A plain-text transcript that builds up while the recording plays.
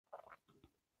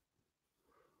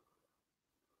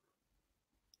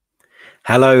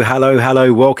Hello, hello,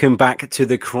 hello. Welcome back to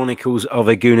the Chronicles of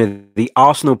a Gooner, the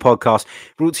Arsenal podcast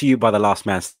brought to you by the Last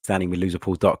Man Standing with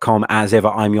loserpools.com. As ever,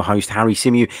 I'm your host, Harry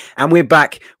Simew, and we're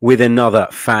back with another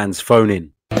fans phone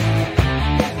in.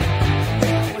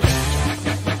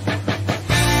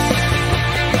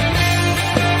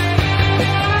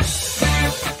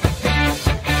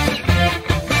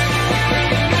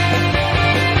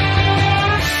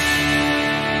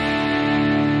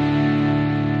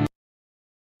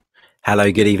 Hello,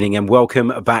 good evening, and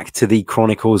welcome back to the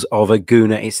Chronicles of a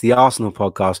Gooner. It's the Arsenal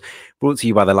podcast brought to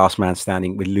you by the Last Man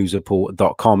Standing with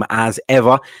loserpool.com. As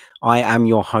ever, I am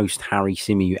your host, Harry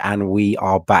Simew, and we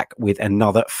are back with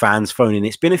another fans phone in.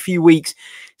 It's been a few weeks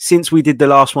since we did the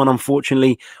last one.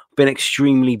 Unfortunately, been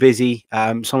extremely busy.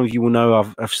 Some of you will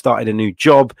know I've started a new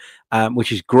job,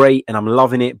 which is great, and I'm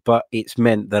loving it, but it's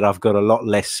meant that I've got a lot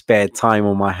less spare time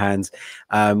on my hands,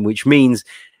 which means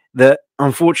that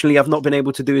unfortunately I've not been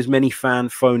able to do as many fan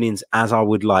phone-ins as I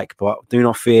would like, but do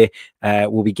not fear,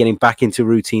 we'll be getting back into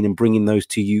routine and bringing those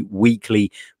to you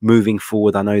weekly moving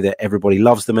forward. I know that everybody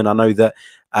loves them, and I know that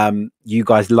you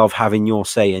guys love having your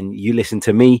say, and you listen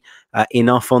to me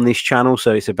enough on this channel,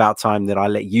 so it's about time that I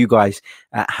let you guys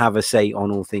have a say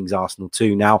on all things Arsenal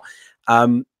too. Now,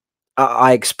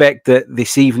 I expect that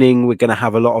this evening we're going to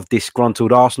have a lot of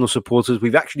disgruntled Arsenal supporters.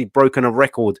 We've actually broken a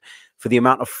record for the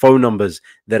amount of phone numbers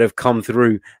that have come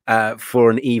through for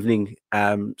an evening.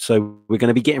 So we're going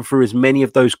to be getting through as many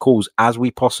of those calls as we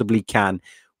possibly can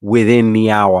within the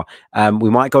hour.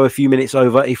 We might go a few minutes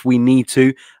over if we need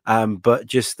to, but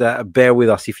just bear with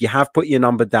us. If you have put your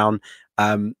number down,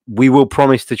 we will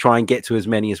promise to try and get to as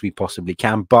many as we possibly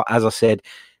can. But as I said,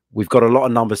 we've got a lot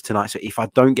of numbers tonight, so if I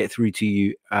don't get through to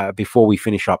you before we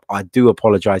finish up, I do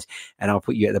apologize, and I'll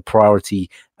put you at the priority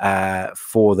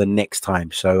for the next time.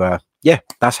 So, yeah,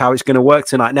 that's how it's going to work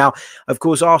tonight. Now, of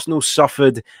course, Arsenal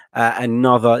suffered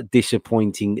another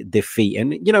disappointing defeat.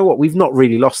 And you know what? We've not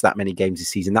really lost that many games this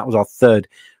season. That was our third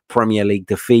Premier League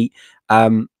defeat.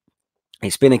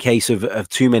 It's been a case of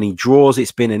too many draws.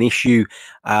 It's been an issue.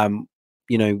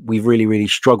 You know, we've really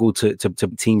struggled to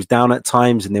teams down at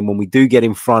times. And then when we do get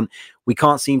in front, we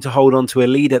can't seem to hold on to a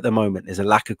lead at the moment. There's a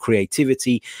lack of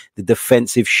creativity. The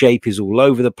defensive shape is all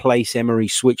over the place. Emery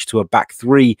switched to a back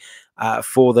three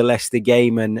for the Leicester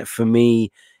game. And for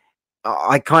me,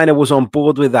 I kind of was on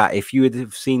board with that. If you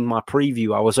had seen my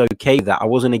preview, I was okay with that. I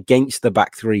wasn't against the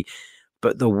back three.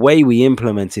 But the way we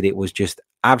implemented it was just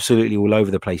absolutely all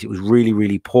over the place. It was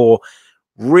really poor.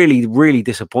 Really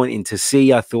disappointing to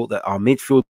see. I thought that our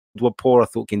midfield were poor. I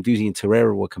thought Guendouzi and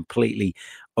Torreira were completely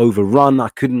overrun. I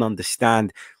couldn't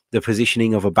understand the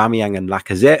positioning of Aubameyang and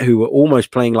Lacazette, who were almost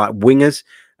playing like wingers,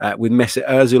 with Mesut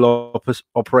Ozil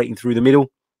operating through the middle,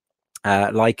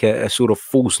 like a sort of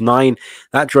false nine.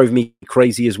 That drove me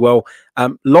crazy as well.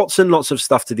 Lots and lots of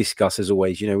stuff to discuss, as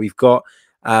always. You know, we've got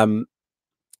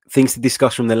things to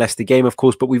discuss from the Leicester game, of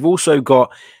course, but we've also got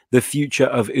the future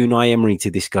of Unai Emery to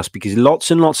discuss, because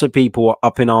lots and lots of people are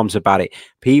up in arms about it.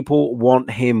 People want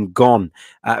him gone.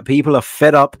 People are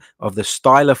fed up of the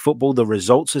style of football. The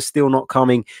results are still not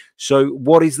coming. So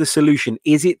what is the solution?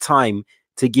 Is it time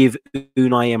to give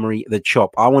Unai Emery the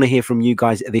chop? I want to hear from you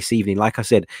guys this evening. Like I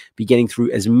said, be getting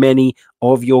through as many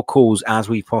of your calls as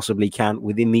we possibly can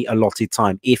within the allotted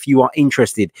time. If you are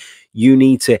interested, you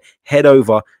need to head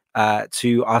over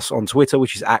to us on Twitter,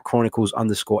 which is at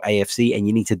Chronicles_AFC, and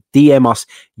you need to DM us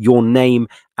your name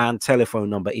and telephone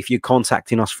number. If you're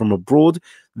contacting us from abroad,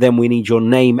 then we need your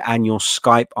name and your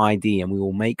Skype ID, and we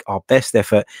will make our best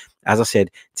effort, as I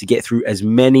said, to get through as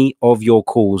many of your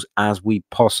calls as we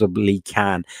possibly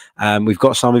can. We've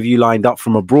got some of you lined up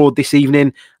from abroad this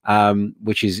evening,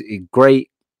 which is great.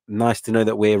 Nice to know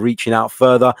that we're reaching out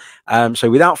further. So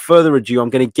without further ado, I'm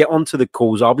going to get onto the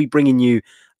calls. I'll be bringing you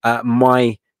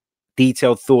my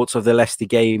detailed thoughts of the Leicester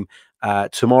game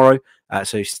tomorrow,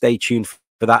 so stay tuned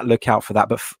for that. Look out for that.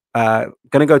 But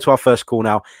going to go to our first call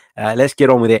now. Let's get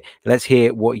on with it. Let's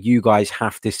hear what you guys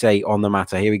have to say on the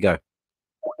matter. Here we go.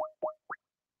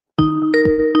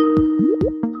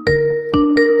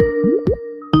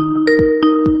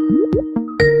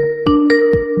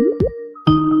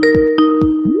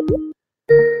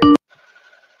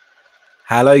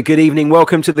 Hello, good evening.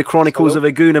 Welcome to the Chronicles of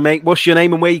a Gooner, mate. What's your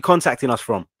name and where are you contacting us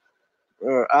from?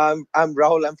 I'm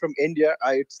Rahul. I'm from India.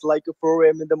 It's like 4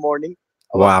 a.m. in the morning.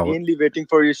 I Wow. was keenly waiting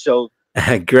for your show.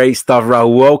 Great stuff,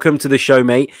 Rahul. Welcome to the show,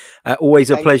 mate.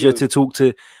 Always a pleasure to talk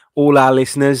to all our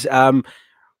listeners.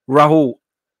 Rahul,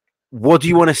 what do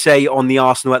you want to say on the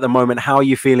Arsenal at the moment? How are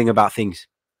you feeling about things?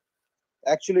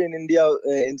 Actually, in India,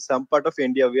 in some part of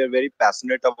India, we are very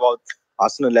passionate about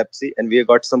Arsenal FC, and we have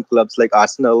got some clubs like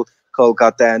Arsenal,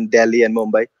 Kolkata, and Delhi and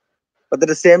Mumbai. but at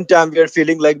the same time we are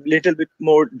feeling like little bit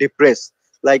more depressed.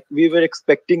 Like we were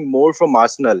expecting more from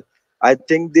Arsenal. I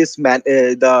think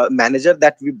the manager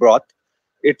that we brought,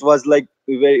 it was like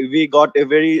we got a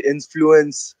very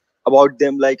influence about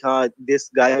them, like this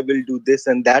guy will do this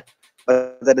and that.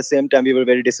 But at the same time we were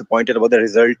very disappointed about the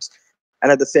results,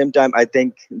 and at the same time I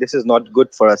think this is not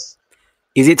good for us.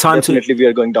 Is it time to, Definitely we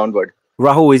are going downward.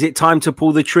 Rahul, is it time to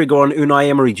pull the trigger on Unai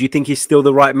Emery? Do you think he's still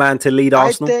the right man to lead I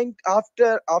Arsenal? think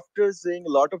after seeing a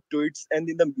lot of tweets and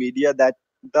in the media that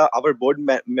the our board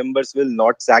members will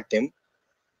not sack him,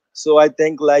 so I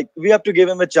think like we have to give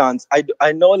him a chance.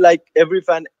 I know like every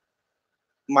fan,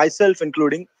 myself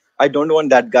including, I don't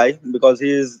want that guy because he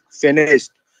is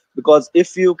finished. Because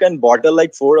if you can bottle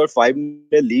like 4 or 5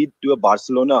 nil lead to a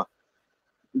Barcelona,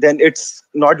 then it's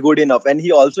not good enough. And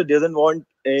he also doesn't want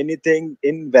anything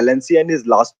in Valencia in his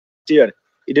last year.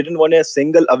 He didn't want a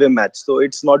single away match, so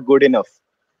it's not good enough.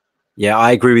 Yeah,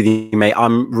 I agree with you, mate.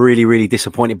 I'm really, really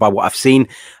disappointed by what I've seen.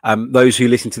 Those who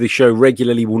listen to the show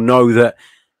regularly will know that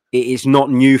it is not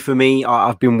new for me.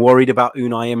 I've been worried about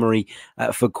Unai Emery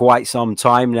for quite some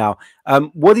time now.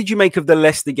 What did you make of the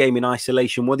Leicester game in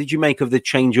isolation? What did you make of the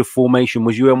change of formation?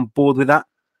 Was you on board with that?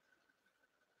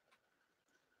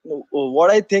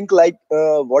 What I think, like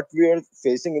what we are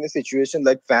facing in a situation,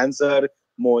 like fans are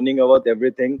moaning about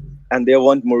everything and they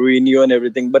want Mourinho and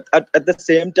everything. But at the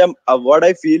same time, what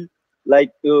I feel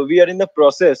like we are in the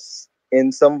process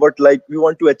in somewhat like we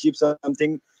want to achieve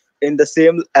something in the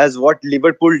same as what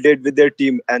Liverpool did with their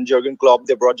team and Jurgen Klopp.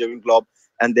 They brought Jurgen Klopp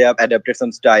and they have adapted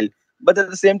some style. But at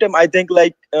the same time, I think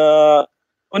like Unai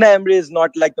Emery is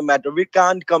not like the matter. We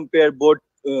can't compare both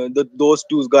those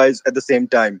two guys at the same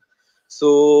time,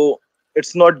 so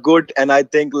it's not good. And I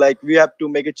think like we have to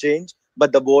make a change,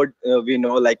 but the board, we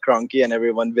know like Cronky and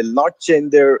everyone will not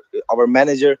change their our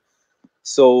manager.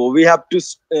 So we have to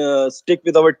stick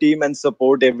with our team and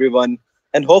support everyone,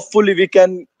 and hopefully we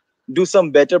can do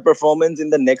some better performance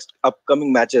in the next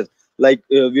upcoming matches. Like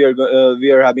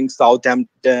we are having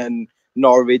Southampton,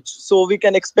 Norwich, so we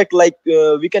can expect like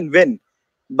we can win.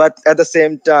 But at the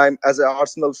same time, as an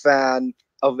Arsenal fan,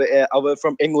 away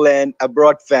from England,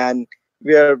 abroad fan,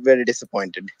 we are very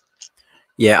disappointed.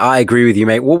 Yeah, I agree with you,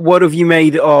 mate. What have you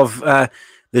made of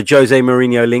the Jose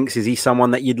Mourinho links? Is he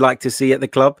someone that you'd like to see at the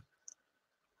club?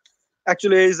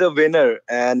 Actually, he's a winner,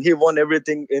 and he won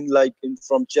everything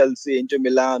from Chelsea, Inter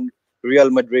Milan, Real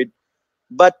Madrid.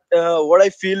 But what I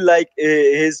feel like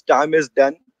his time is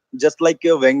done, just like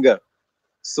a Wenger.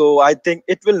 So I think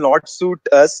it will not suit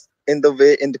us in the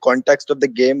way, in the context of the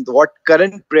game, what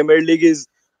current Premier League is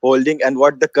holding and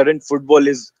what the current football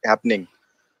is happening.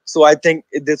 So I think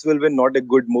this will be not a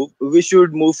good move. We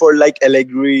should move for like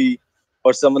Allegri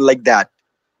or someone like that,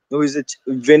 who is a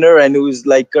winner and who is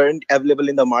like current available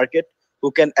in the market, who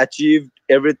can achieve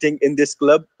everything in this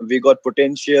club. We got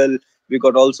potential. We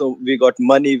got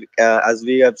money, as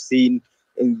we have seen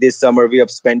in this summer. We have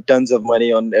spent tons of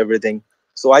money on everything.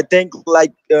 So I think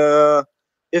like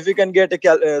if we can get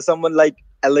someone like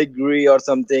Allegri or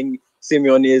something,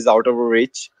 Simeone is out of our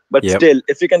reach. But Yep. still,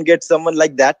 if we can get someone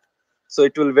like that, so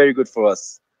it will be very good for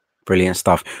us. Brilliant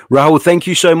stuff. Rahul, thank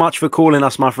you so much for calling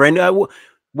us, my friend.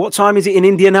 What time is it in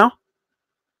India now?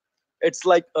 It's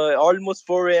like almost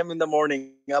 4 a.m. in the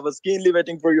morning. I was keenly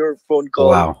waiting for your phone call.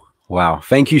 Wow. Wow.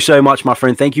 Thank you so much, my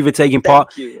friend. Thank you for taking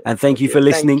part. And thank you for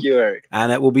listening. Thank you, Eric.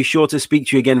 And we'll be sure to speak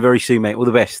to you again very soon, mate. All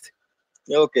the best.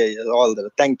 Okay,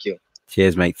 thank you.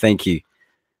 Cheers, mate. Thank you.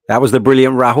 That was the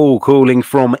brilliant Rahul calling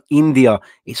from India.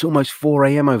 It's almost 4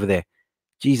 a.m. over there.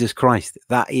 Jesus Christ,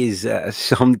 that is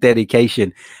some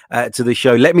dedication to the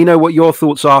show. Let me know what your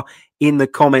thoughts are in the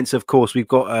comments. Of course, we've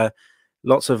got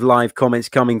lots of live comments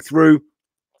coming through.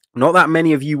 Not that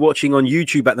many of you watching on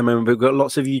YouTube at the moment, but we've got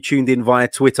lots of you tuned in via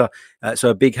Twitter. So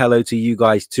a big hello to you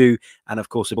guys too. And of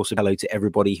course, also hello to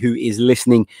everybody who is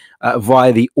listening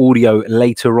via the audio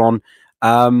later on.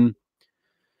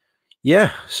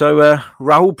 Yeah, so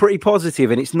Rahul, pretty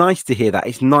positive, and it's nice to hear that.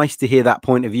 It's nice to hear that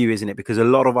point of view, isn't it? Because a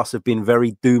lot of us have been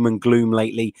very doom and gloom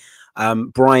lately.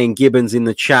 Brian Gibbons in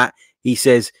the chat, he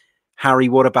says, Harry,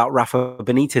 what about Rafa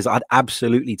Benitez? I'd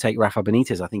absolutely take Rafa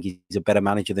Benitez. I think he's a better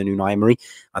manager than Unai Emery.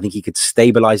 I think he could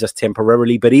stabilize us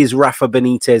temporarily. But is Rafa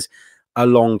Benitez a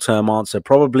long-term answer?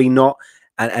 Probably not.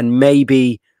 And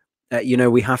maybe,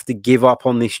 we have to give up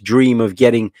on this dream of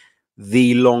getting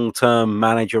the long-term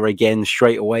manager again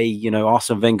straight away.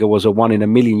 Arsene Wenger was a 1 in a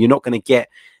million. You're not going to get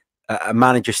a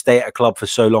manager stay at a club for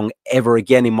so long ever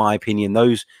again, in my opinion.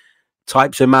 Those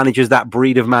types of managers, that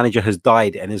breed of manager has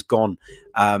died and has gone.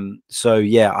 So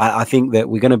yeah, I think that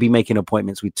we're going to be making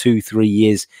appointments with 2-3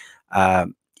 years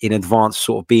in advance,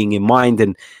 sort of being in mind.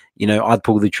 And I'd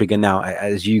pull the trigger now,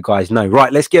 as you guys know.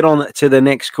 Right, let's get on to the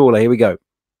next caller. Here we go.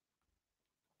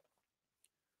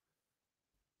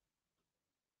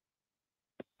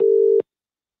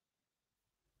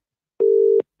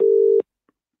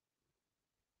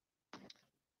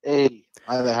 Hey,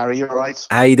 hi there, Harry. You all right?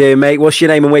 How you doing, mate? What's your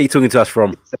name and where are you talking to us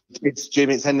from? It's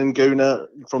Jim. It's Hendon Gooner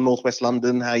from Northwest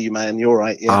London. How you, man? You all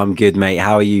right? Yeah. I'm good, mate.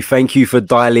 How are you? Thank you for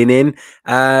dialing in.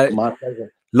 My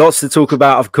pleasure. Lots to talk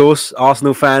about, of course.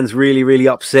 Arsenal fans really, really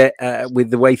upset with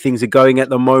the way things are going at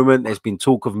the moment. There's been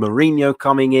talk of Mourinho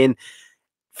coming in.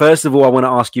 First of all, I want to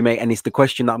ask you, mate, and it's the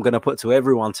question that I'm going to put to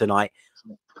everyone tonight.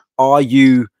 Are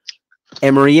you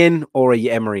Emery in or are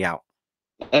you Emery out?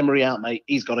 Emery out, mate.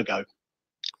 He's got to go.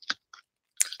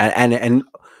 And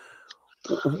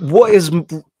what is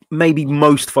maybe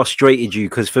most frustrated you?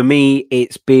 Because for me,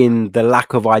 it's been the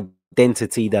lack of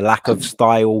identity, the lack of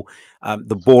style,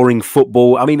 the boring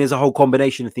football. I mean, there's a whole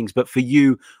combination of things. But for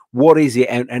you, what is it?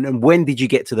 And when did you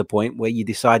get to the point where you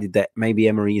decided that maybe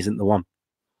Emery isn't the one?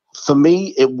 For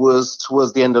me, it was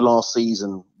towards the end of last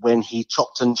season when he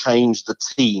chopped and changed the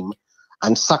team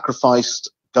and sacrificed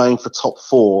going for top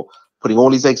four, putting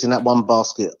all his eggs in that one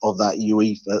basket of that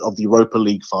of the Europa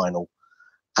League final.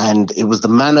 And it was the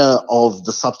manner of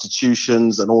the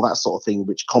substitutions and all that sort of thing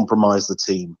which compromised the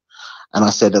team. And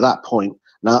I said at that point,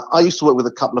 now I used to work with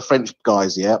a couple of French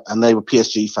guys, yeah, and they were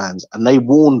PSG fans, and they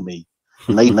warned me,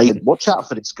 and they said, watch out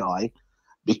for this guy,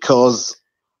 because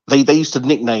they used to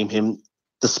nickname him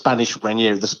the Spanish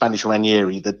Ranieri,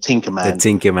 the Tinkerman. The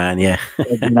Tinkerman, yeah.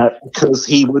 Because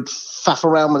he would faff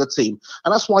around with the team.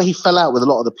 And that's why he fell out with a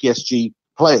lot of the PSG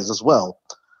players as well.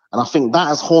 And I think that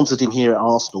has haunted him here at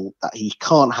Arsenal, that he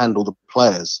can't handle the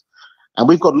players. And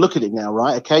we've got to look at it now,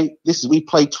 right? Okay, we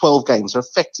played 12 games, so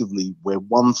effectively we're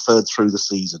 1/3 through the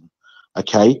season.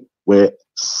 Okay, we're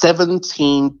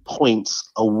 17 points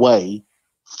away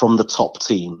from the top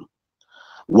team.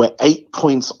 We're 8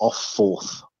 points off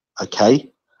fourth.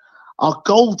 Okay, our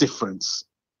goal difference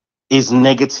is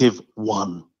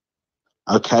 -1.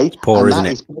 Okay, it's poor, isn't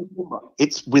it?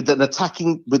 It's with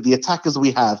the attackers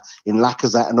we have in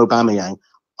Lacazette and Aubameyang,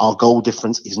 our goal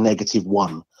difference is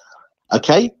 -1.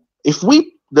 Okay, if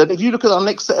you look at our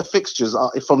next set of fixtures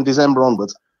from December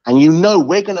onwards, and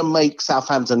we're going to make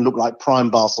Southampton look like prime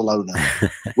Barcelona,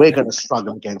 we're going to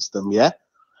struggle against them. Yeah,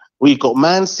 we've got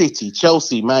Man City,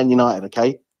 Chelsea, Man United.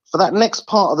 Okay, for that next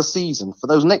part of the season, for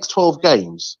those next 12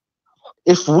 games,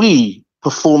 if we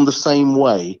perform the same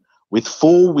way with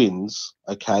 4 wins,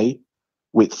 okay,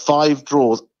 with 5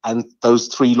 draws and those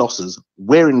 3 losses,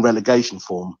 we're in relegation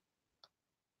form.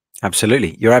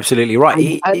 Absolutely. You're absolutely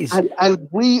right. And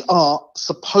we are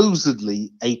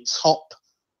supposedly a top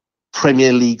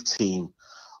Premier League team.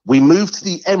 We moved to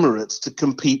the Emirates to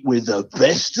compete with the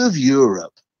best of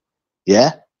Europe.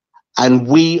 Yeah. And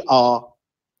we are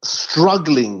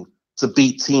struggling to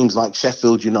beat teams like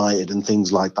Sheffield United and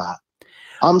things like that.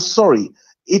 I'm sorry.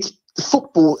 It's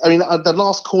football. I mean, the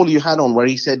last caller you had on where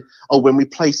he said, when we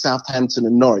play Southampton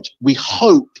and Norwich, we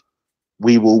hope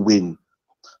we will win.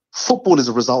 Football is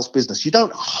a results business. You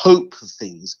don't hope for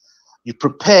things. You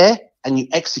prepare and you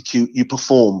execute, you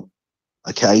perform.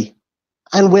 Okay?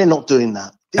 And we're not doing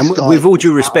that. And with all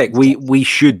due respect, we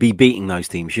should be beating those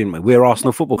teams, shouldn't we? We're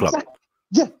Arsenal Football Club. Exactly.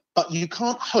 Yeah, but you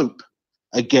can't hope.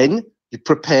 Again, you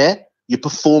prepare, you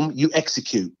perform, you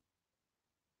execute.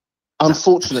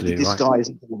 Unfortunately, this guy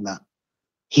isn't doing that.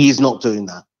 He is not doing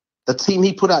that. The team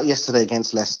he put out yesterday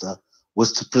against Leicester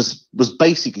was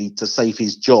basically to save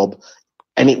his job.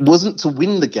 And it wasn't to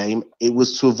win the game, it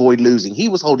was to avoid losing. He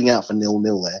was holding out for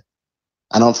 0-0 there.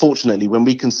 And unfortunately, when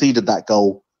we conceded that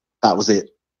goal, that was it.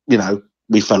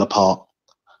 We fell apart.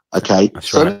 Okay. That's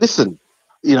so right. Listen,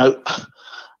 I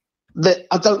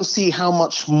don't see how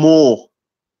much more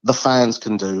the fans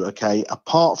can do, okay,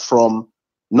 apart from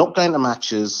not going to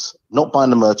matches, not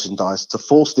buying the merchandise, to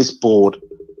force this board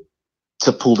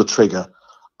to pull the trigger.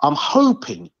 I'm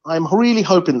really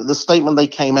hoping that the statement they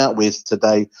came out with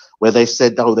today, where they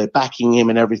said, they're backing him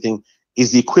and everything,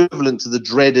 is the equivalent to the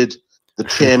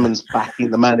chairman's backing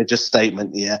the manager's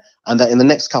statement, yeah, and that in the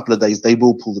next couple of days they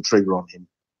will pull the trigger on him.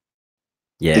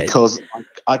 Yeah, because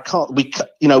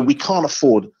we can't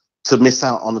afford to miss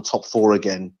out on the top 4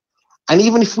 again. And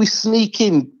even if we sneak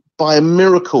in by a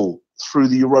miracle through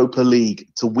the Europa League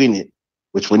to win it,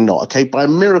 which we're not, okay, by a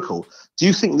miracle, do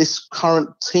you think this current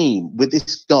team with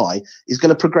this guy is going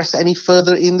to progress any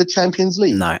further in the Champions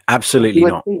League? No, absolutely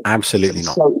not. Absolutely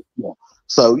not.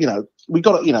 So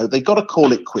they got to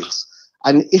call it quits.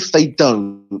 And if they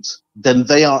don't, then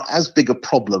they are as big a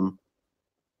problem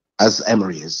as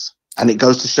Emery is. And it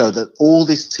goes to show that all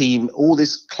this team, all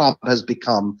this club has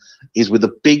become is with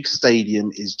a big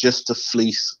stadium is just to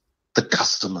fleece the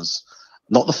customers,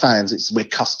 not the fans. We're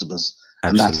customers.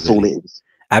 Absolutely. And that's all it is.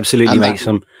 Absolutely, mate.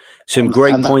 Some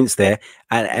great points there.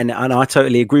 And I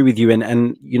totally agree with you.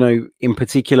 And, you know, in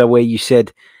particular where you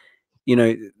said, you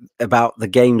know, about the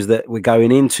games that we're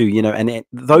going into, you know, and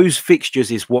those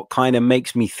fixtures is what kind of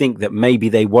makes me think that maybe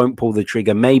they won't pull the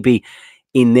trigger. Maybe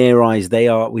in their eyes,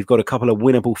 we've got a couple of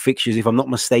winnable fixtures. If I'm not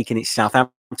mistaken, it's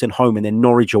Southampton home and then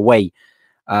Norwich away,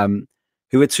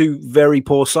 who are two very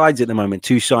poor sides at the moment,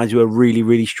 two sides who are really,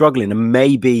 really struggling. And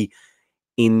maybe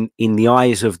in the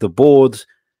eyes of the board,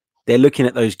 they're looking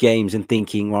at those games and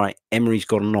thinking, right, Emery's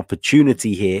got an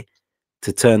opportunity here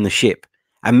to turn the ship.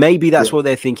 And maybe that's what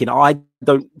they're thinking. I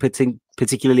don't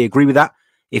particularly agree with that.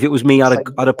 If it was me, I'd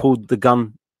have pulled the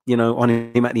gun, you know, on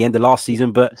him at the end of last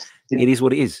season, but it is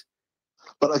what it is.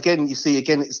 But again, you see,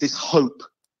 it's this hope.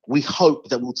 We hope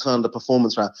that we'll turn the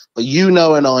performance around. But you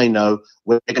know and I know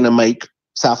we're going to make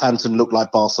Southampton look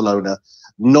like Barcelona.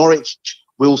 Norwich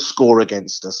will score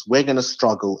against us. We're going to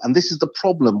struggle. And this is the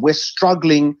problem. We're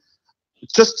struggling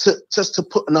just to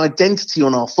put an identity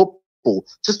on our football,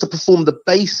 just to perform the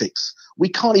basics. We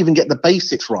can't even get the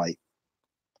basics right.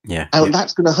 And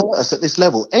that's going to hurt us at this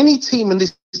level. Any team in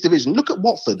this division, look at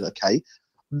Watford, okay?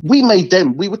 We were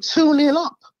 2-0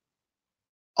 up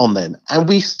on them, and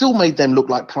we still made them look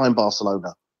like prime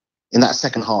Barcelona in that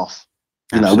second half,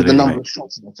 with the number of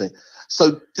shots and everything.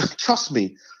 So trust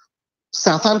me,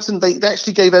 Southampton, they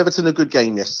actually gave Everton a good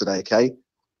game yesterday, okay?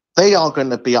 They are going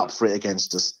to be up for it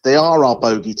against us. They are our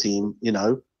bogey team,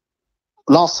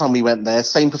 Last time we went there,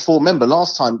 same performance. Remember,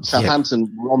 last time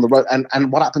Southampton were on the road,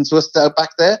 and what happened to us back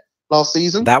there last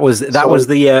season? That was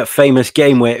the famous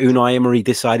game where Unai Emery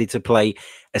decided to play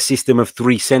a system of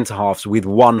 3 centre-halves with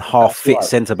one half-fit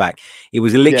centre-back. It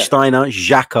was Lichtsteiner,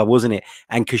 Xhaka, wasn't it?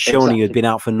 And Koscielny, who had been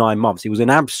out for 9 months. It was an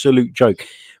absolute joke.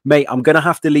 Mate, I'm going to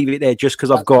have to leave it there just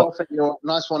because I've got...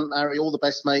 Nice one, Harry. All the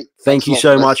best, mate. Thank you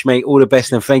so much, mate. All the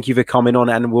best, and thank you for coming on,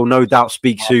 and we'll no doubt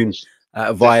speak soon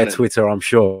via Twitter, I'm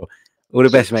sure. All the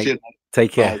best, mate.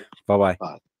 Take care. Bye-bye.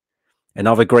 Bye.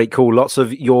 Another great call. Lots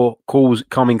of your calls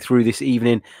coming through this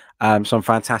evening. Some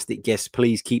fantastic guests.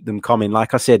 Please keep them coming.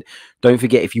 Like I said, don't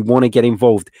forget, if you want to get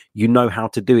involved, you know how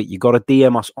to do it. You got to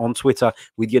DM us on Twitter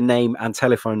with your name and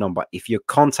telephone number. If you're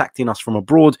contacting us from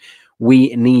abroad,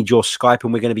 we need your Skype,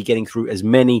 and we're going to be getting through as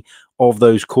many of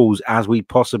those calls as we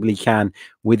possibly can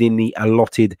within the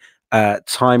allotted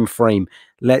time frame.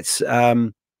 Let's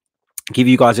give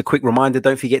you guys a quick reminder.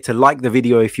 Don't forget to like the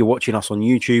video if you're watching us on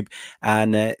YouTube,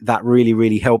 and that really,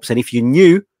 really helps. And if you're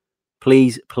new,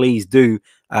 please do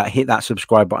hit that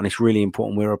subscribe button. It's really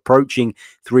important. We're approaching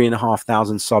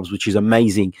 3,500 subs, which is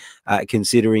amazing,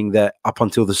 considering that up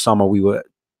until the summer we were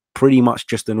pretty much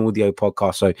just an audio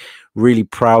podcast. So really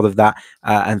proud of that,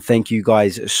 and thank you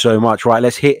guys so much. Right,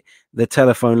 let's hit the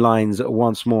telephone lines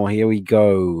once more. Here we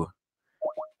go.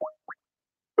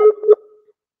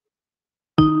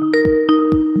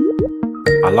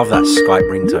 I love that Skype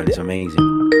ringtone. It's amazing.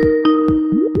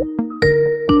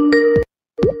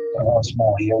 Once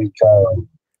more, here we go.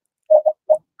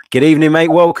 Good evening, mate.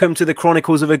 Welcome to the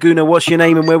Chronicles of Aguna. What's your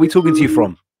name and where are we talking to you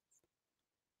from?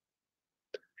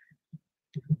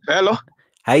 Hello.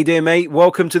 How you doing, mate?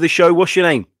 Welcome to the show. What's your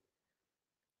name?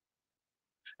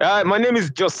 My name is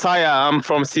Josiah. I'm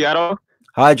from Seattle.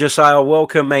 Hi, Josiah.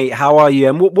 Welcome, mate. How are you?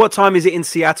 And what time is it in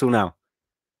Seattle now?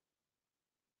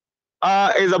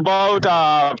 It's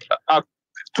about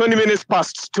 20 minutes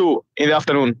past 2 in the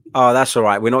afternoon. Oh, that's all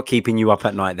right. We're not keeping you up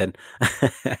at night then.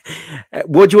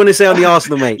 What do you want to say on the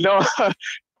Arsenal, mate? No.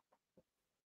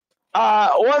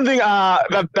 One thing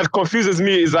that confuses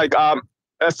me is like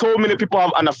so many people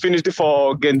have an affinity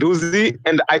for Guendouzi,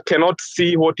 and I cannot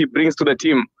see what he brings to the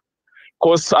team.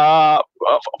 Because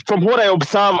from what I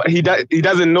observe, he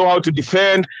doesn't know how to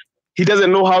defend. He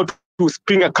doesn't know how to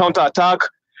spring a counter attack.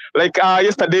 Like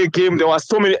yesterday game, there were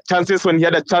so many chances when he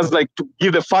had a chance like to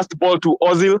give the first ball to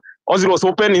Ozil. Ozil was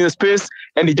open in the space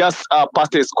and he just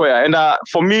passed a square. And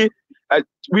for me,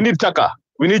 we need Chaka.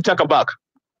 We need Chaka back.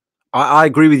 I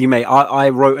agree with you, mate. I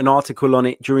wrote an article on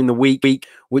it during the week,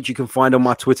 which you can find on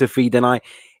my Twitter feed, and I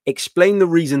explain the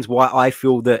reasons why I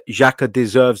feel that Xhaka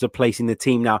deserves a place in the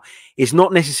team. Now, it's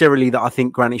not necessarily that I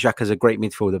think Granit Xhaka is a great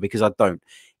midfielder, because I don't.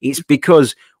 It's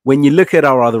because when you look at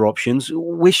our other options,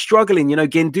 we're struggling.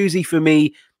 Guendouzi, for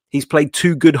me, he's played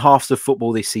 2 good halves of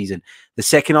football this season. The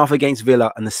second half against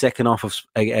Villa and the second half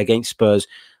against Spurs.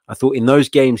 I thought in those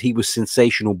games he was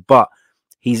sensational, but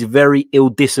he's very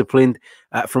ill-disciplined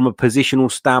from a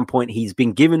positional standpoint. He's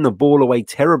been giving the ball away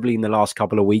terribly in the last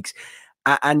couple of weeks.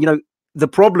 And the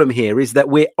problem here is that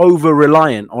we're over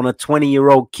reliant on a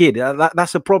 20-year-old kid.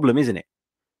 That's a problem, isn't it?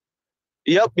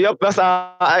 Yep. That's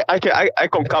I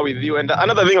concur with you. And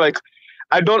another thing, like,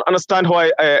 I don't understand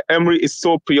why Emery is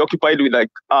so preoccupied with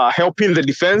like helping the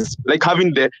defense, like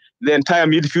having the entire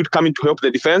midfield coming to help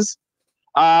the defense.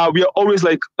 We are always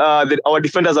like our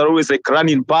defenders are always like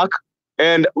running back,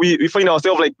 and we find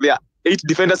ourselves like there are 8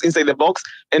 defenders inside the box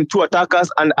and 2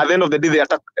 attackers, and at the end of the day,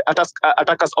 the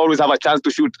attackers always have a chance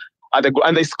to shoot at the goal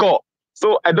and they score.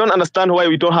 So I don't understand why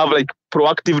we don't have like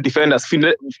proactive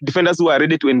defenders who are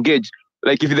ready to engage.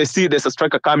 Like if they see there's a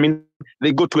striker coming,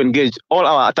 they go to engage. All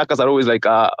our attackers are always like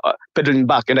pedaling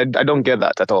back, and I don't get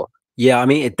that at all. Yeah, I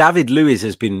mean, David Luiz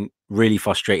has been really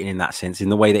frustrating in that sense, in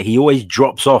the way that he always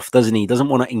drops off, doesn't he? He doesn't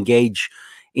want to engage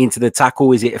into the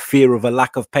tackle. Is it a fear of a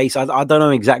lack of pace? I don't know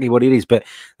exactly what it is, but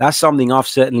that's something I've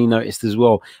certainly noticed as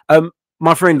well.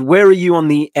 My friend, where are you on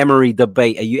the Emery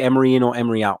debate? Are you Emery in or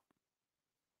Emery out?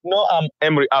 No, I'm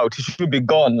Emery out. He should be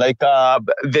gone. Like,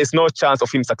 there's no chance of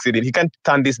him succeeding. He can't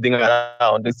turn this thing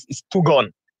around. It's too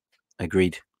gone.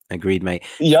 Agreed, mate.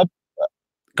 Yep.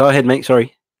 Go ahead, mate.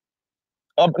 Sorry.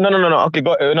 No. Okay,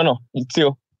 go. No. It's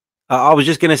you. I was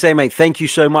just going to say, mate, thank you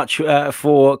so much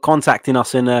for contacting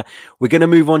us. And we're going to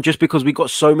move on just because we've got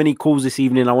so many calls this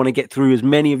evening. I want to get through as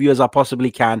many of you as I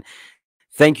possibly can.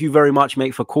 Thank you very much,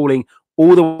 mate, for calling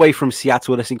all the way from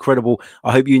Seattle. That's incredible.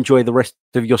 I hope you enjoy the rest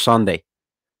of your Sunday.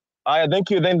 Thank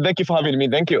you. Then thank you for having me.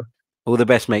 Thank you. All the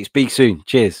best, mate. Speak soon.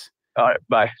 Cheers. All right.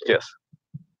 Bye. Cheers.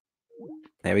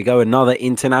 There we go. Another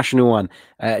international one.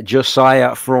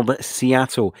 Josiah from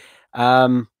Seattle.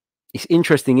 It's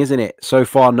interesting, isn't it? So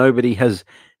far, nobody has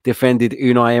defended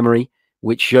Unai Emery,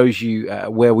 which shows you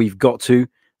where we've got to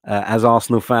as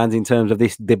Arsenal fans in terms of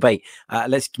this debate.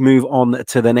 Let's move on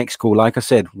to the next call. Like I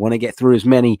said, want to get through as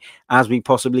many as we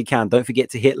possibly can. Don't forget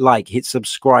to hit like, hit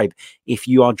subscribe if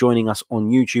you are joining us on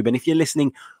YouTube. And if you're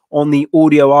listening on the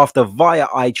audio after via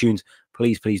iTunes,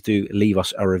 please do leave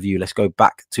us a review. Let's go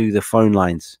back to the phone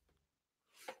lines.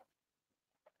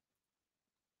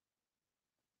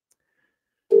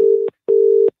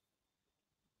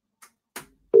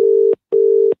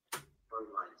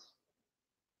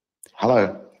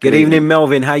 Hello. Good evening,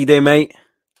 Melvin. How you doing, mate?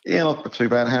 Yeah, not too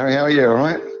bad, Harry. How are you? All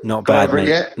right? Not bad, mate.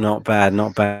 Yet? Not bad.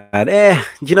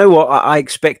 Do you know what? I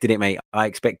expected it, mate. I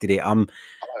expected it. I'm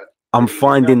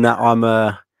finding that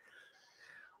I'm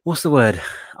what's the word?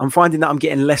 I'm finding that I'm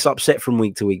getting less upset from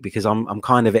week to week because I'm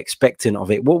kind of expectant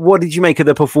of it. What did you make of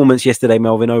the performance yesterday,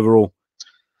 Melvin, overall?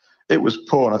 It was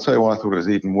poor, and I'll tell you why I thought it was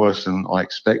even worse than I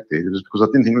expected. It was because I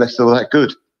didn't think Leicester were that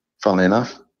good, funnily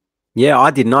enough. Yeah,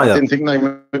 I didn't either. I didn't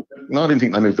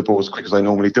think they moved the ball as quick as they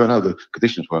normally do. I know the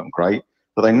conditions weren't great,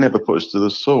 but they never put us to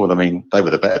the sword. I mean, they were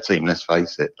the better team, let's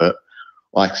face it. But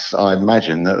I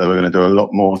imagine that they were going to do a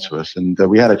lot more to us. And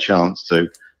we had a chance to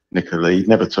nick a lead,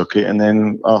 never took it. And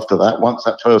then after that, once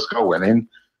that first goal went in,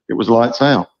 it was lights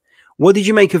out. What did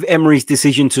you make of Emery's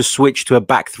decision to switch to a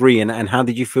back three, and how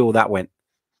did you feel that went?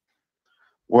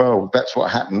 Well, that's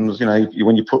what happens. You know,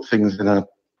 when you put things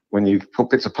when you put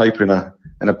bits of paper in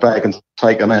a bag and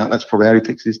take them out, that's probably how he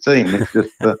picks his team. It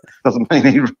just doesn't make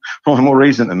any more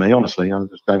reason to me, honestly.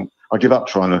 I give up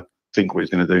trying to think what he's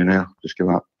going to do now. Just give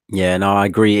up. Yeah, no, I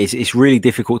agree. It's really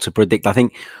difficult to predict. I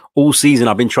think all season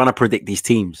I've been trying to predict these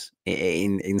teams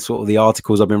in sort of the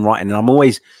articles I've been writing, and I'm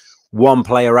always one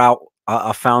player out.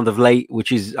 I found of late,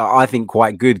 which is I think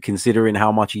quite good considering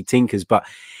how much he tinkers. But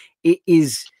it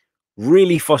is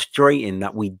really frustrating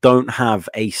that we don't have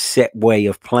a set way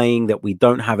of playing, that we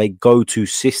don't have a go-to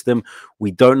system.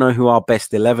 We don't know who our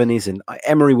best 11 is, and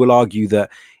Emery will argue that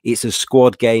it's a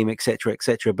squad game, etc.,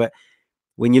 etc. But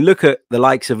when you look at the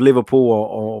likes of Liverpool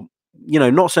or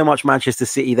not so much Manchester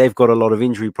City, they've got a lot of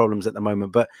injury problems at the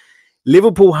moment, but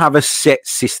Liverpool have a set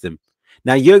system.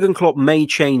 Now, Jurgen Klopp may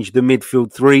change the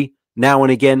midfield three now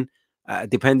and again,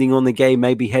 depending on the game.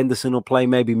 Maybe Henderson will play,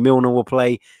 maybe Milner will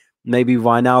play, maybe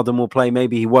Wijnaldum will play,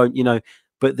 maybe he won't,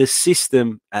 but the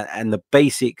system and the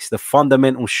basics, the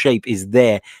fundamental shape is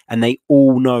there, and they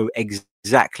all know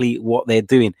exactly what they're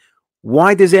doing.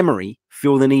 Why does Emery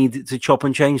feel the need to chop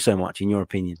and change so much, in your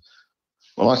opinion?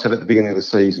 Well, I said at the beginning of the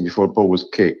season, before the ball was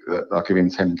kicked, that I'll give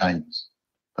him 10 games.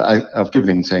 But I've given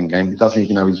him 10 games. He doesn't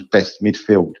even know his best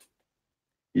midfield.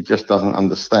 He just doesn't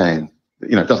understand.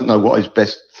 Doesn't know what his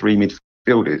best three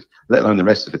midfield is, let alone the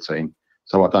rest of the team.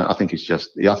 So I think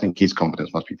I think his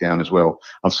confidence must be down as well.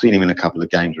 I've seen him in a couple of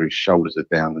games where his shoulders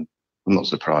are down, and I'm not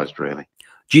surprised, really.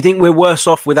 Do you think we're worse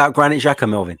off without Granit Xhaka,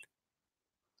 Melvin?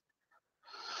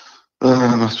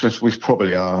 We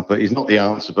probably are, but he's not the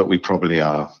answer, but we probably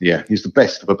are. Yeah, he's the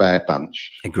best of a bad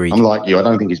bunch. Agreed. I'm like you. I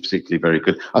don't think he's particularly very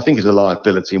good. I think he's a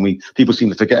liability, and people seem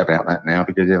to forget about that now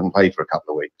because he hasn't played for a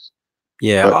couple of weeks.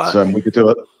 Yeah, but we could do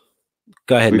it.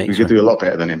 Go ahead, mate. We could do a lot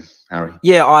better than him, Harry.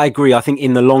 Yeah, I agree. I think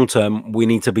in the long term, we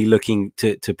need to be looking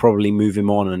to probably move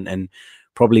him on and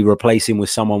probably replace him with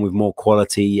someone with more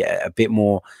quality, a bit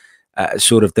more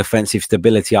sort of defensive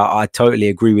stability. I totally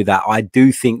agree with that. I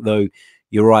do think, though,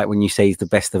 you're right when you say he's the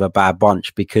best of a bad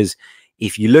bunch, because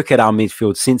if you look at our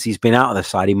midfield since he's been out of the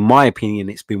side, in my opinion,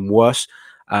 it's been worse.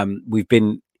 We've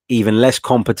been even less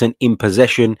competent in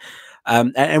possession.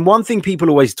 And one thing people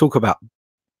always talk about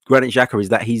Granit Xhaka is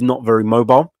that he's not very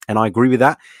mobile, and I agree with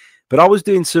that. But I was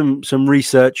doing some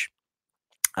research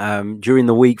during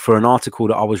the week for an article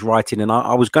that I was writing, and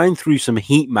I was going through some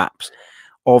heat maps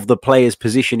of the players'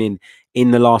 positioning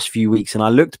in the last few weeks, and I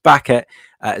looked back at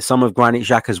some of Granit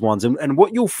Xhaka's ones, and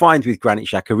what you'll find with Granit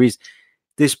Xhaka is,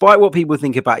 despite what people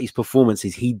think about his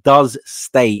performances, he does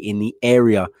stay in the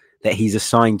area that he's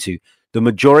assigned to. The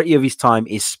majority of his time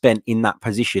is spent in that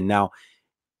position. Now,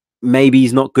 maybe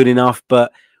he's not good enough,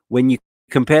 but when you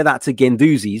compare that to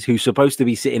Guendouzi's, who's supposed to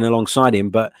be sitting alongside him,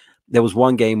 but there was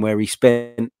one game where he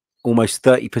spent almost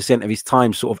 30% of his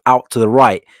time sort of out to the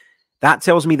right. That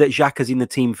tells me that Xhaka's in the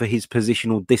team for his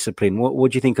positional discipline.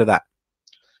 What do you think of that?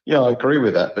 Yeah, I agree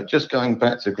with that. But just going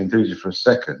back to Guendouzi for a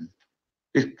second,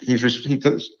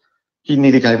 he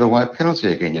nearly gave away a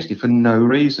penalty again yesterday for no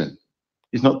reason.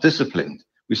 He's not disciplined.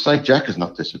 We say Xhaka's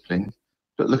not disciplined,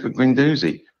 but look at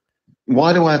Guendouzi.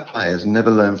 Why do our players never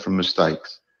learn from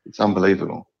mistakes? It's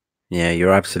unbelievable. Yeah,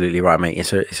 you're absolutely right, mate.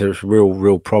 It's a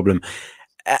real problem.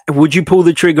 Would you pull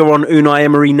the trigger on Unai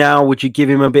Emery now? Would you give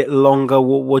him a bit longer?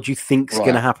 What do you think's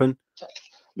going to happen?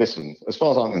 Listen, as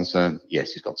far as I'm concerned,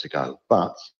 yes, he's got to go.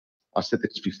 But I said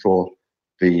this before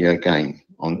the game,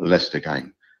 on the Leicester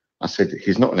game. I said that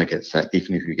he's not going to get sacked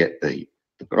even if you get beat.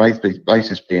 The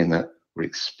basis being that we're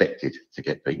expected to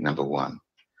get beat, number one.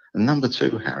 And number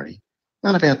two, Harry,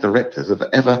 none of our directors have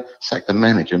ever sacked a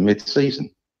manager mid-season.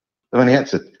 They've only had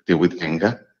to deal with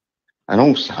Wenger. And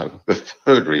also, the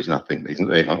third reason I think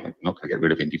they're not going to get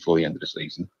rid of him before the end of the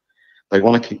season, they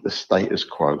want to keep the status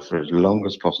quo for as long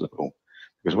as possible.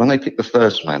 Because when they picked the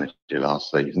first manager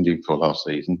last season,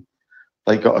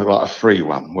 they got a free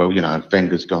one. Well,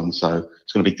 Wenger's gone, so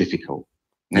it's going to be difficult.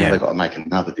 Now they've got to make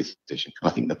another decision. I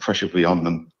think the pressure will be on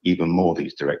them even more,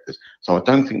 these directors. So I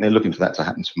don't think they're looking for that to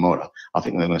happen tomorrow. I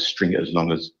think they're going to string it as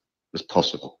long as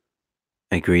possible.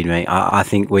 Agreed, mate. I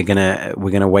think we're gonna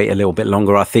wait a little bit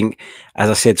longer. I think, as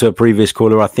I said to a previous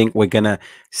caller, I think we're gonna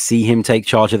see him take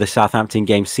charge of the Southampton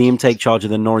game, see him take charge of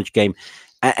the Norwich game,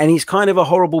 and it's kind of a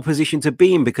horrible position to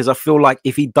be in, because I feel like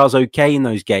if he does okay in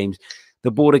those games,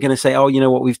 the board are going to say, "Oh, you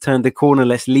know what? We've turned the corner.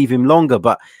 Let's leave him longer."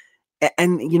 But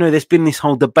there's been this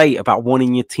whole debate about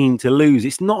wanting your team to lose.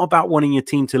 It's not about wanting your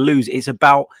team to lose. It's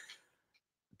about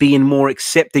being more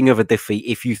accepting of a defeat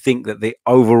if you think that the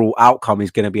overall outcome is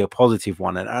going to be a positive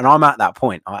one. And I'm at that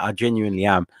point. I genuinely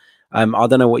am. I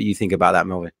don't know what you think about that,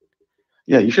 Melvin.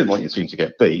 Yeah, you shouldn't want your team to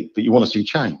get beat, but you want to see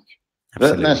change.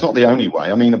 Absolutely. That's not the only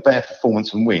way. I mean, a bad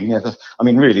performance and win. Yeah,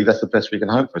 really, that's the best we can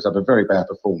hope for, is have a very bad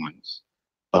performance,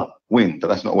 but win. But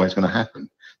that's not always going to happen.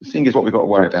 The thing is, what we've got to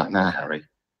worry about now, Harry,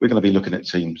 we're going to be looking at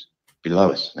teams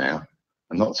below us now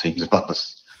and not teams above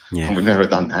us. Yeah. And we've never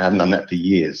haven't done that for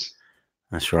years.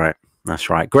 That's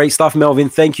right. Great stuff, Melvin.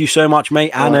 Thank you so much,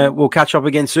 mate. And we'll catch up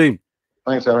again soon.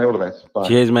 Thanks, Harry. All the best. Bye.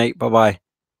 Cheers, mate. Bye-bye.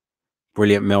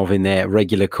 Brilliant, Melvin there,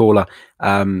 regular caller.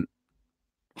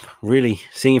 Really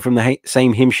singing from the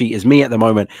same hymn sheet as me at the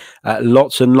moment.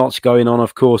 Lots and lots going on,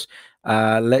 of course.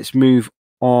 Let's move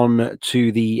on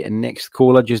to the next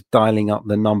caller. Just dialing up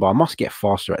the number. I must get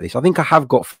faster at this. I think I have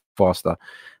got faster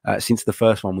since the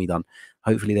first one we done.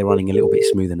 Hopefully they're running a little bit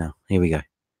smoother now. Here we go.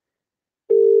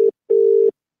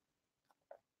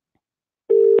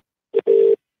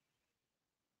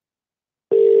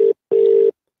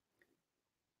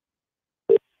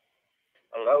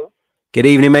 Hello. Good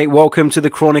evening, mate. Welcome to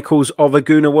the Chronicles of a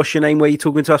Gooner. What's your name? Where are you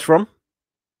talking to us from?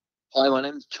 Hi, my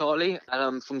name's Charlie, and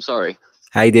I'm from Surrey.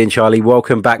 How you doing, Charlie?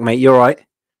 Welcome back, mate. You all right?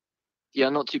 Yeah,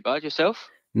 not too bad. Yourself?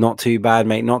 Not too bad,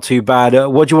 mate. Not too bad.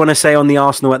 What do you want to say on the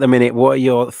Arsenal at the minute? What are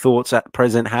your thoughts at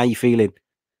present? How are you feeling?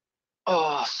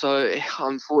 Oh, so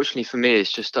unfortunately for me,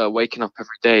 it's just waking up every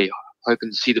day hoping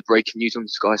to see the breaking news on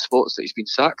Sky Sports that he's been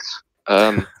sacked.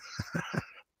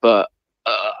 But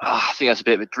I think that's a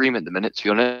bit of a dream at the minute, to be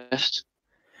honest.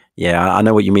 Yeah, I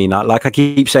know what you mean. Like I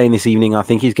keep saying this evening, I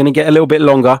think he's going to get a little bit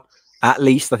longer. At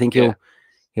least I think he'll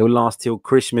last till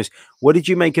Christmas. What did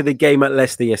you make of the game at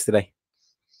Leicester yesterday?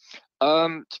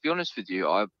 To be honest with you,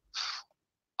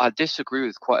 I I disagree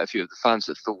with quite a few of the fans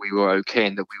that thought we were okay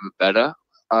and that we were better.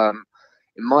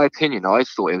 In my opinion, I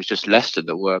thought it was just Leicester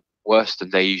that were worse than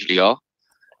they usually are.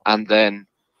 And then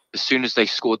as soon as they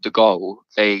scored the goal,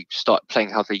 they started playing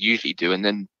how they usually do, and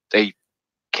then they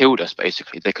killed us.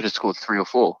 Basically, they could have scored 3 or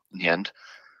 4 in the end.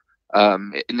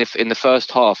 In the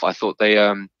first half, I thought they,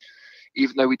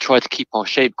 even though we tried to keep our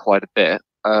shape quite a bit,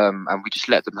 and we just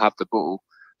let them have the ball,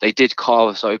 they did carve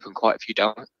us open quite a few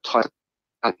times.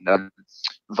 And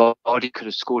Vardy could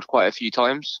have scored quite a few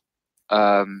times.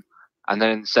 And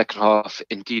then in the second half,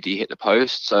 indeed, he hit the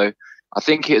post. So I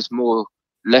think it was more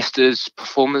Leicester's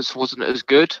performance wasn't as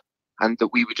good, and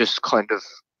that we were just kind of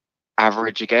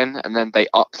average again, and then they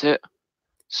upped it.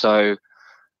 So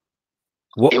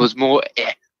it was more.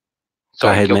 Go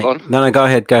ahead, mate. No, go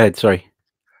ahead. Sorry.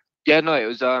 Yeah, no, it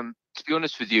was. To be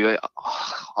honest with you,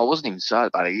 I wasn't even sad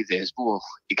about it either. It's more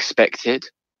expected.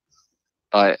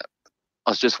 I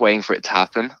was just waiting for it to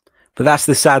happen. But that's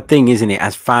the sad thing, isn't it?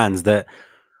 As fans, that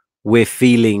we're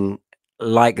feeling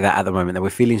like that at the moment. That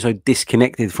we're feeling so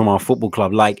disconnected from our football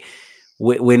club. Like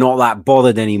we're not that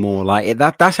bothered anymore. Like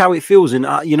that's how it feels. And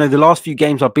the last few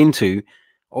games I've been to,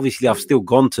 obviously I've still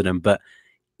gone to them, but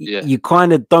you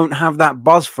kind of don't have that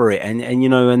buzz for it.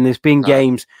 And there's been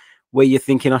games where you're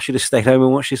thinking I should have stayed home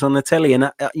and watched this on the telly.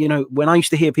 And when I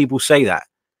used to hear people say that,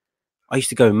 I used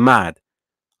to go mad.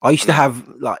 I used to have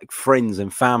like friends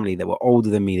and family that were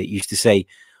older than me that used to say,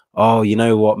 "Oh, you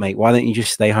know what, mate? Why don't you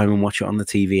just stay home and watch it on the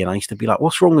TV?" And I used to be like,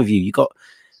 "What's wrong with you? You got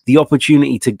the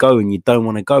opportunity to go and you don't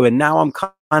want to go." And now I'm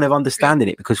kind of understanding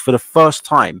it, because for the first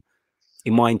time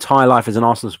in my entire life as an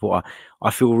Arsenal supporter,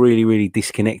 I feel really, really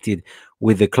disconnected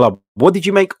with the club. What did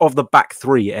you make of the back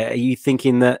three? Are you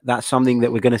thinking that that's something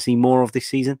that we're going to see more of this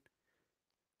season?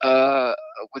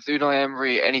 With Unai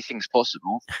Emery, anything's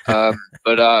possible.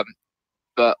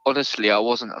 But honestly, I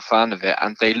wasn't a fan of it,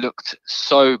 and they looked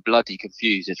so bloody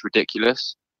confused. It's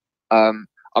ridiculous. I'm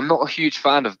not a huge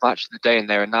fan of Match of the Day and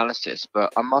their analysis,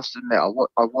 but I must admit, I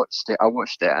watched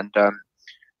it, and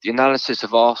the analysis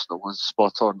of Arsenal was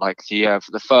spot on. Like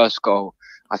for the first goal,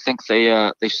 I think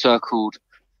they circled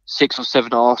 6 or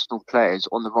 7 Arsenal players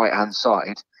on the right hand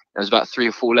side. There was about 3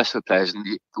 or 4 Leicester players, and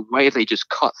the way they just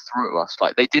cut through us,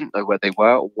 like they didn't know where they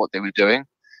were or what they were doing,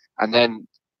 and then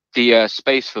the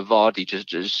space for Vardy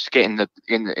just get in the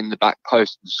back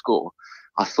post and score.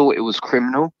 I thought it was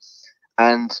criminal,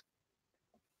 and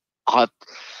I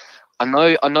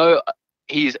know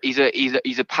he's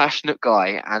a passionate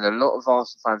guy, and a lot of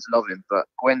Arsenal fans love him. But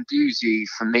Guendouzi,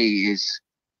 for me, is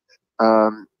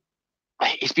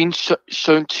he's been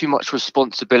shown too much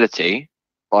responsibility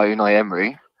by Unai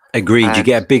Emery. Agreed. You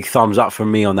get a big thumbs up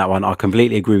from me on that one. I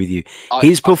completely agree with you.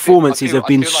 His performances have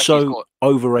been so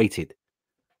overrated.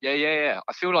 Yeah.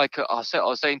 I feel like I was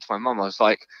saying to my mum, I was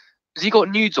like, has he got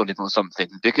nudes on him or something?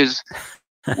 Because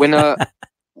when he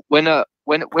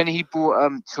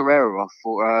brought Torreira off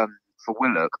for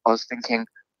Willock, I was thinking,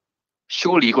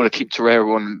 surely you got to keep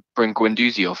Torreira on and bring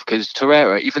Guendouzi off, because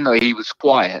Torreira, even though he was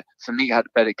quiet, for me had a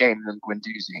better game than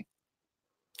Guendouzi.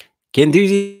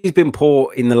 Guendouzi's been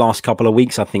poor in the last couple of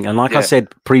weeks, I think, and like I said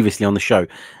previously on the show, a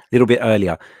little bit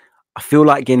earlier, I feel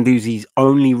like Guendouzi's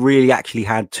only really actually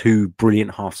had 2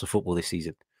 brilliant halves of football this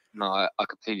season. No, I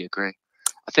completely agree.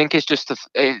 I think it's just for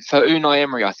Unai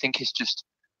Emery, I think it's just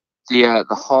the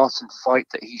heart and fight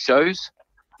that he shows,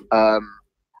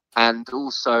 and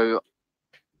also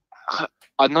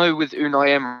I know with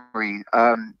Unai Emery,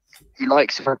 he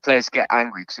likes it when players get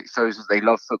angry, because it shows that they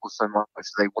love football so much,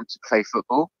 they want to play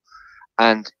football,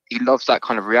 and he loves that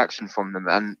kind of reaction from them.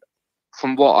 And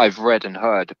from what I've read and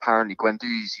heard, apparently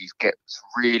Guendouzi gets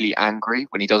really angry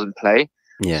when he doesn't play.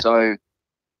 Yeah. So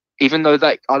even though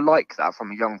I like that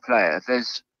from a young player,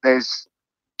 there's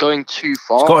going too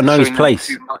far. He's got to know his place.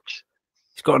 Too much.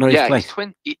 He's got to know his place.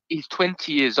 He's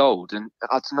 20 years old, and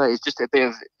I don't know. It's just a bit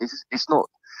of it's not,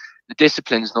 the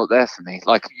discipline's not there for me.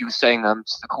 Like you were saying to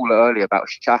the caller earlier about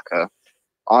Xhaka,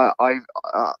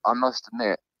 I must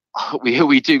admit,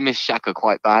 we do miss Xhaka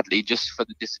quite badly, just for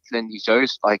the discipline he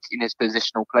shows, like in his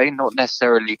positional play, not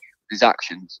necessarily his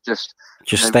actions, just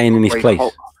staying in his place.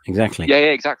 Exactly. Yeah,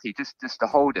 exactly. Just to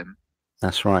hold him.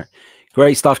 That's right.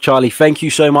 Great stuff, Charlie. Thank you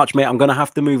so much, mate. I'm going to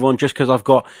have to move on just because I've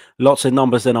got lots of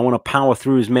numbers and I want to power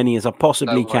through as many as I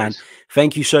possibly can.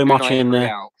 Thank you so much.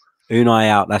 Unai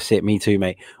out. That's it. Me too,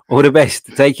 mate. All the best.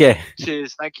 Take care.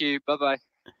 Cheers. Thank you. Bye-bye.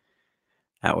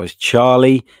 That was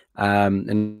Charlie.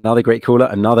 Another great caller.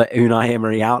 Another Unai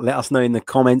Emery out. Let us know in the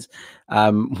comments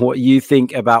what you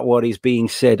think about what is being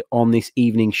said on this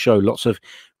evening show. Lots of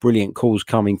brilliant calls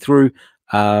coming through.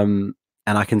 And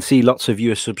I can see lots of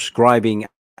you are subscribing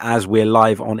as we're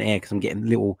live on air, because I'm getting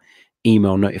little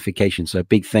email notification. So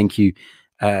big thank you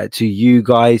to you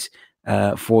guys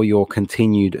for your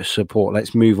continued support.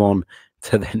 Let's move on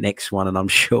to the next one, and I'm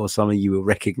sure some of you will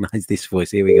recognize this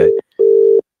voice. Here we go.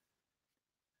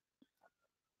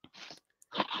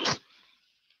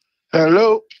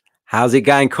 Hello. How's it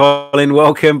going, Colin?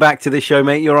 Welcome back to the show,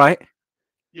 mate. You all right?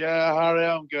 Yeah, Harry,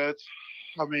 I'm good.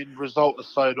 I mean, result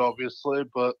aside, obviously,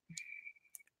 but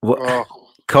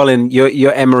Colin,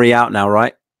 you're Emery out now,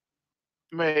 right?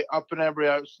 mate, I've been Emery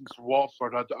out since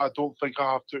Watford. I don't think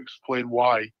I have to explain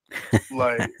why.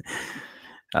 Like,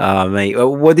 Mate,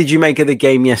 what did you make of the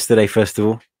game yesterday? First of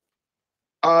all,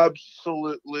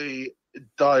 absolutely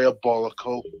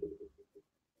diabolical.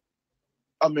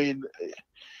 I mean,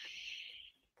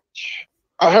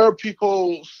 I heard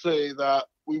people say that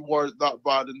we weren't that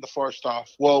bad in the first half.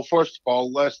 Well, first of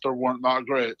all, Leicester weren't that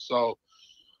great. So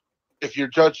if you're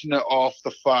judging it off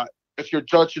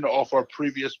our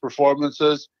previous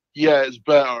performances, yeah, it's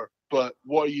better. But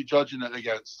what are you judging it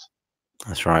against?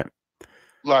 That's right.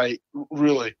 Like,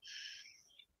 really?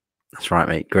 That's right,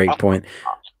 mate. Great point.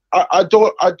 I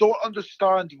don't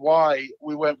understand why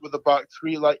we went with the back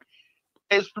three. Like,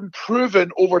 it's been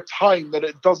proven over time that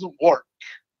it doesn't work.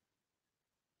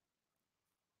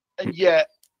 And yet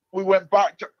we went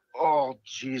back to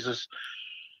Jesus.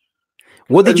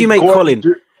 What did you make, Colin?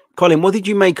 Colin, what did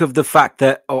you make of the fact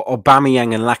that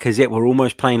Aubameyang and Lacazette were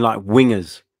almost playing like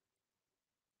wingers?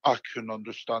 I couldn't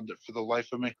understand it for the life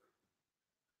of me.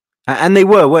 And they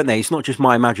were, weren't they? It's not just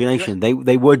my imagination. They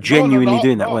were genuinely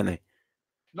doing that, weren't they?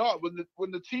 No,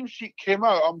 when the team sheet came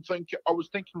out, I was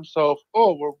thinking to myself,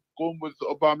 oh, we're going with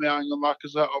Aubameyang and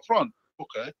Lacazette up front.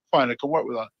 Okay, fine, I can work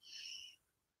with that.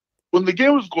 When the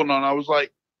game was going on, I was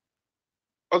like,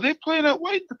 are they playing out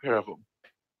wide, the pair of them?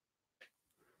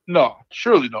 No,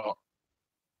 surely not.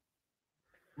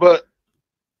 But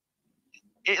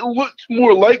it looked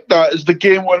more like that as the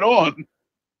game went on.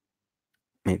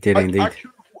 It did indeed.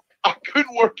 I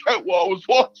couldn't work out what I was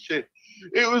watching.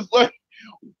 It was like,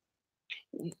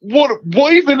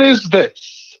 what even is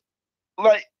this?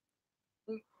 Like,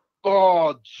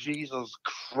 oh, Jesus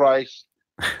Christ.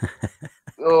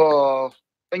 Oh,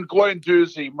 and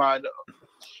Guendouzi, man.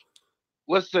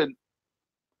 Listen,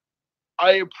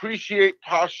 I appreciate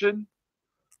passion,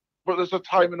 but there's a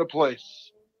time and a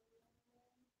place.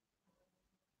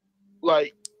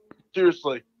 Like,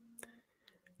 seriously.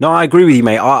 No, I agree with you,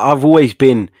 mate. I've always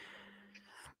been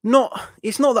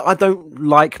it's not that I don't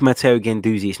like Matteo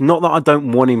Guendouzi. It's not that I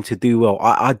don't want him to do well.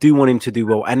 I do want him to do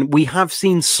well. And we have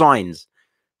seen signs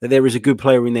that there is a good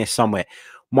player in there somewhere.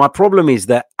 My problem is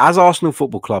that as Arsenal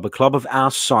Football Club, a club of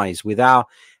our size, with our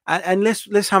and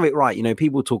let's have it right. You know,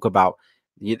 people talk about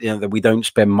that we don't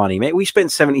spend money. Mate, we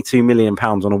spent £72 million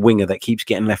on a winger that keeps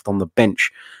getting left on the bench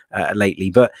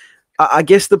lately. But I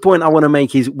guess the point I want to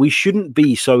make is we shouldn't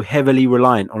be so heavily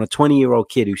reliant on a 20-year-old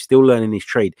kid who's still learning his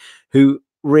trade, who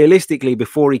realistically,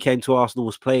 before he came to Arsenal,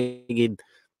 was playing in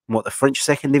the French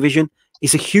second division.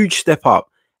 It's a huge step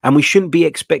up, and we shouldn't be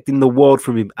expecting the world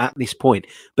from him at this point.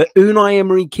 But Unai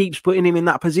Emery keeps putting him in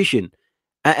that position,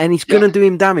 and he's going to do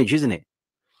him damage, isn't it?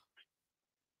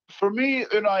 For me,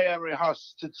 Unai Emery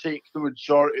has to take the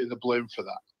majority of the blame for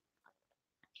that.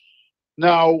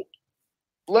 Now,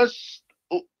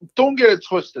 don't get it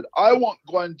twisted. I want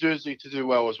Guendouzi to do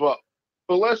well as well.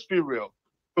 But let's be real.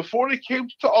 Before he came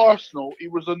to Arsenal, he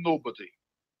was a nobody.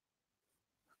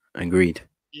 Agreed.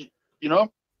 You know,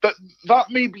 that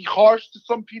may be harsh to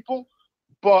some people,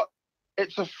 but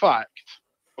it's a fact.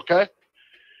 Okay?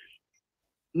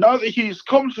 Now that he's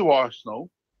come to Arsenal,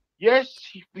 yes,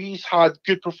 he's had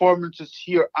good performances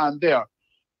here and there.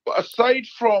 But aside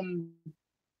from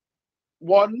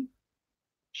 1,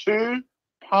 2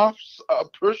 halves at a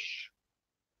push,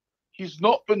 he's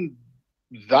not been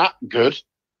that good.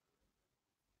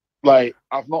 Like,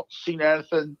 I've not seen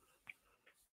anything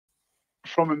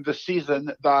from him this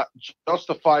season that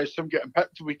justifies him getting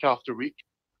picked week after week.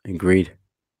 Agreed.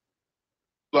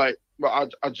 Like, I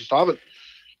just haven't.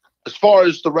 As far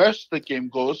as the rest of the game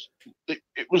goes, it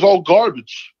was all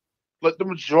garbage. Like, the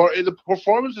majority of the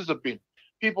performances have been.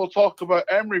 People talk about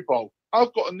Emery ball.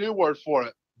 I've got a new word for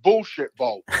it. Bullshit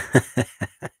ball.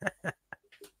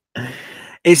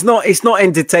 It's not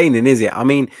entertaining, is it? I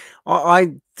mean,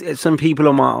 I some people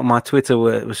on my Twitter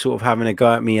were sort of having a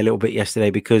go at me a little bit yesterday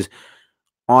because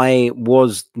I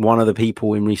was one of the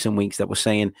people in recent weeks that was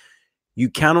saying you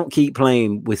cannot keep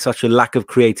playing with such a lack of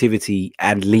creativity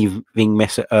and leaving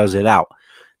Mesut Ozil out.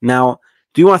 Now,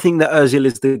 do I think that Ozil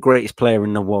is the greatest player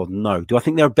in the world? No. Do I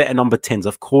think there are better number 10s?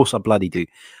 Of course I bloody do.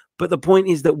 But the point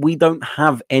is that we don't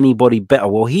have anybody better.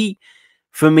 Well,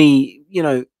 for me,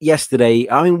 yesterday,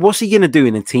 I mean, what's he going to do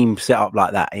in a team set up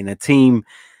like that? In a team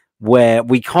where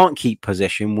we can't keep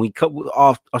possession,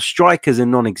 our strikers are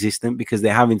non-existent because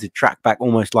they're having to track back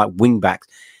almost like wing backs.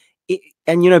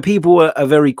 And people are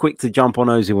very quick to jump on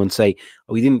Ozil and say,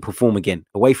 "Oh, he didn't perform again.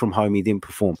 Away from home, he didn't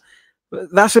perform."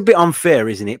 But that's a bit unfair,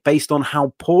 isn't it? Based on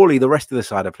how poorly the rest of the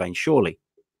side are playing, surely.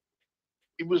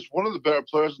 He was one of the better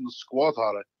players in the squad,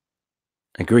 Harry.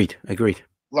 Agreed.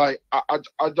 Like, I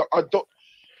don't.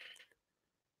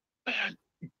 Do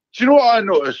you know what I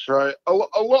noticed, right? A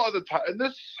lot of the time, and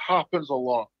this happens a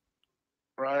lot,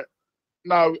 right?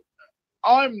 Now,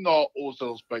 I'm not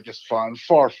Ozil's biggest fan,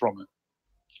 far from it.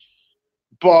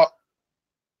 But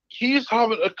he's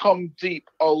having to come deep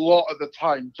a lot of the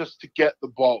time just to get the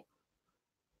ball.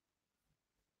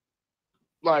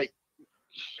 Like,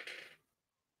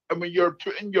 and when you're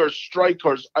putting your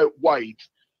strikers out wide,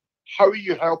 how are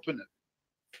you helping it?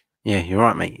 Yeah, you're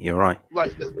right, mate. You're right.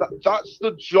 Like, that's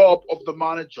the job of the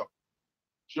manager.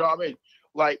 Do you know what I mean?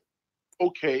 Like,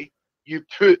 okay, you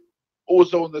put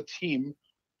Ozil on the team,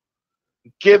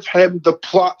 give him the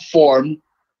platform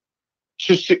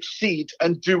to succeed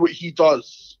and do what he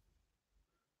does.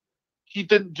 He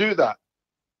didn't do that.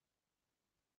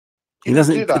 He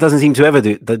doesn't seem to ever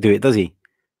do it, does he?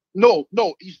 No,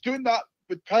 he's doing that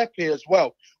with Pepe as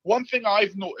well. One thing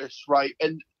I've noticed, right,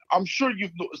 and I'm sure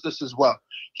you've noticed this as well,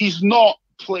 he's not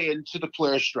playing to the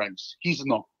player's strengths. He's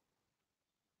not.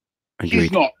 Agreed.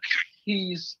 He's not.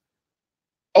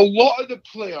 A lot of the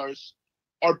players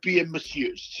are being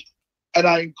misused. And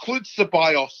I include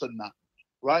Ceballos in that,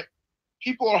 right?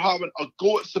 People are having a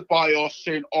go at Ceballos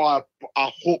saying, "Oh,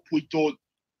 I hope we don't,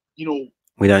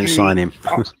 we don't sign him.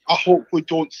 I hope we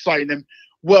don't sign him."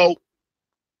 Well,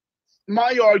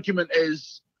 my argument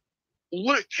is,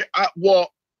 look at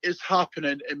what is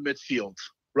happening in midfield,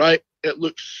 right? It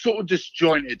looks so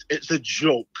disjointed. It's a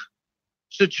joke.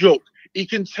 It's a joke. He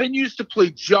continues to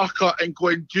play Xhaka and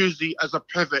Guendouzi as a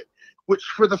pivot, which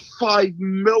for the 5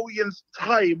 millionth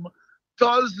time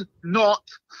does not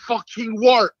fucking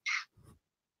work.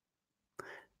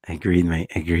 Agreed,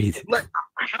 mate. Agreed. Like,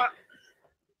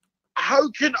 how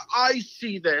can I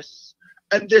see this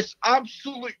and this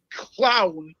absolute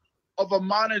clown of a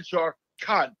manager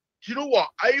can? Do you know what?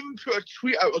 I even put a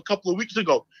tweet out a couple of weeks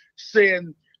ago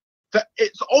saying that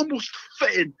it's almost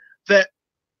fitting that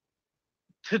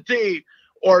today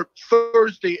or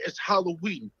Thursday is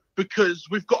Halloween because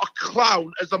we've got a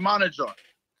clown as a manager.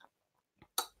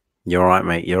 You're right,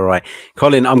 mate. You're right.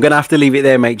 Colin, I'm going to have to leave it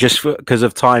there, mate, just because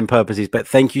of time purposes. But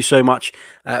thank you so much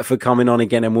for coming on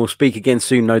again, and we'll speak again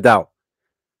soon, no doubt.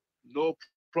 No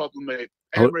problem, mate.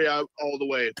 Emery out all the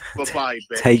way. Bye-bye,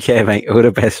 bitch. Take care, mate. All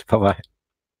the best. Bye-bye.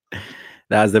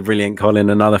 That was the brilliant Colin,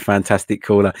 another fantastic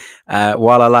caller.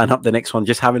 While I line up the next one,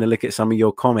 just having a look at some of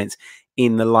your comments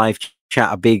in the live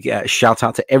chat. A big shout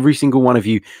out to every single one of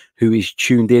you who is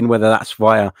tuned in, whether that's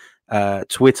via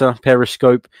Twitter,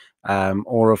 Periscope,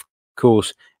 or of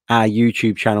course our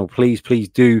YouTube channel. Please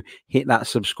do hit that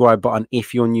subscribe button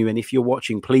if you're new, and if you're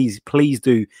watching, please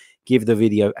do give the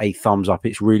video a thumbs up.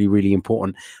 It's really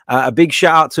important. A big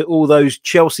shout out to all those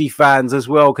Chelsea fans as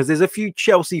well, because there's a few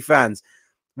Chelsea fans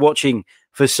watching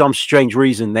for some strange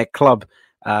reason. Their club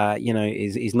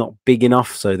is not big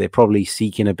enough, so they're probably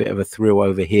seeking a bit of a thrill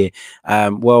over here.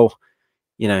 That's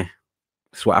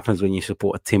what happens when you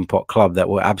support a tin pot club that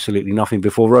were absolutely nothing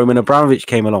before Roman Abramovich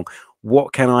came along.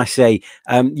 What can I say?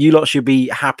 You lot should be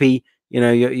happy.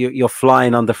 You're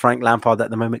flying under Frank Lampard at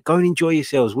the moment. Go and enjoy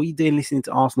yourselves. What are you doing listening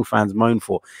to Arsenal fans moan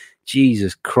for?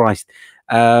 Jesus Christ.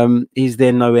 Is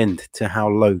there no end to how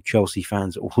low Chelsea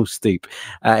fans will stoop?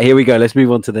 Here we go. Let's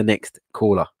move on to the next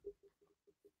caller.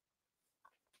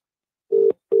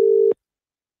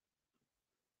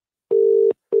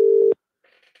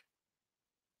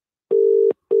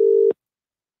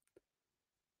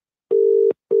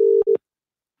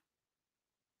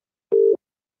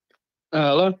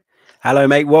 Hello,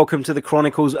 mate. Welcome to the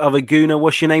Chronicles of a Gooner.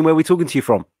 What's your name? Where are we talking to you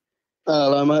from?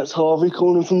 Hello, mate. It's Harvey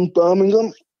calling from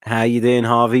Birmingham. How you doing,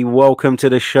 Harvey? Welcome to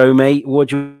the show, mate. What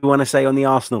do you want to say on the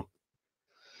Arsenal?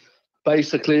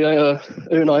 Basically,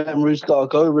 Unai Emery's got to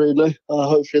go, really.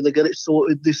 Hopefully they get it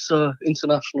sorted this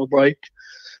international break.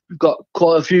 We've got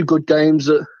quite a few good games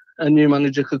that a new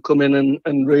manager could come in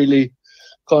and really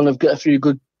kind of get a few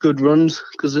good runs.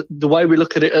 Because the way we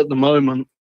look at it at the moment,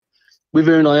 with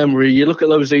Unai Emery, you look at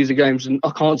those easy games and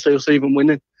I can't see us even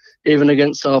winning, even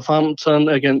against Southampton,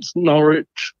 against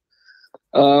Norwich.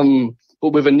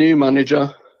 But with a new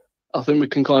manager, I think we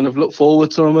can kind of look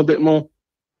forward to him a bit more.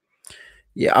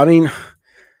 Yeah, I mean,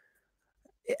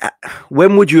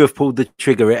 when would you have pulled the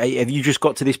trigger? Have you just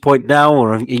got to this point now,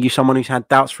 or are you someone who's had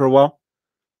doubts for a while?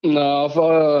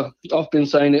 No, I've been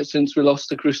saying it since we lost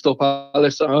to Crystal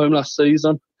Palace at home last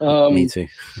season. Me too.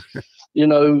 You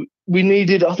know, we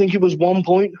needed, I think it was 1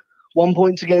 point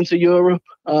to get into Europe.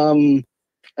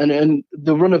 And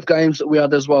the run of games that we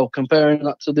had as well, comparing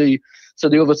that to the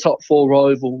other top four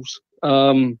rivals.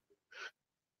 You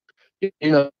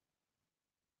know, the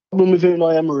problem with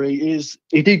Unai Emery is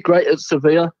he did great at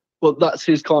Sevilla, but that's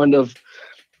his kind of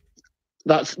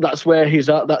that's where he's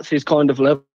at. That's his kind of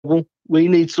level. We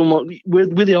need someone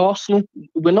with the Arsenal.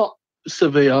 We're not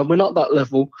Sevilla. We're not that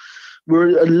level.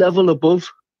 We're a level above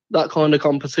that kind of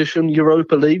competition.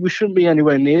 Europa League. We shouldn't be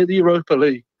anywhere near the Europa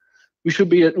League.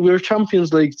 We're a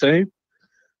Champions League team,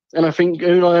 and I think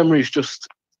Unai Emery's just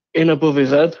in above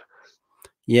his head.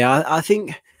 Yeah, I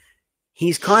think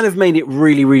he's kind of made it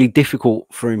really, really difficult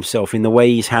for himself in the way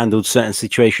he's handled certain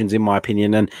situations, in my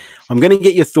opinion. And I'm going to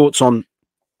get your thoughts on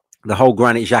the whole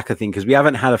Granit Xhaka thing, because we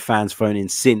haven't had a fans phone in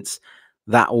since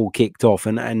that all kicked off.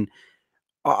 And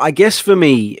I guess for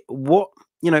me, what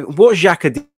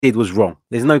Xhaka did was wrong.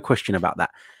 There's no question about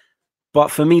that. But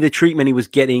for me, the treatment he was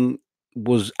getting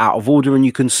was out of order, and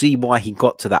you can see why he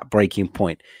got to that breaking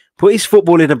point. Put his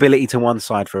footballing ability to one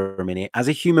side for a minute. As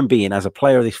a human being, as a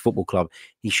player of this football club,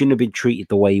 he shouldn't have been treated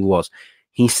the way he was.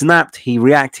 He snapped, he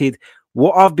reacted.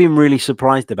 What I've been really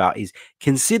surprised about is,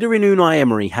 considering Unai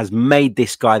Emery has made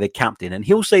this guy the captain, and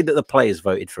he'll say that the players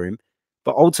voted for him,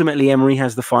 but ultimately Emery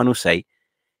has the final say.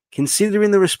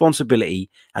 Considering the responsibility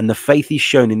and the faith he's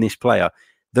shown in this player,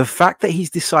 the fact that he's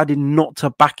decided not to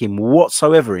back him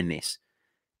whatsoever in this,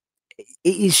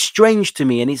 it is strange to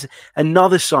me, and it's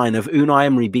another sign of Unai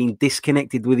Emery being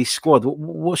disconnected with his squad.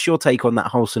 What's your take on that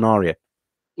whole scenario?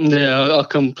 Yeah, I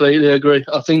completely agree.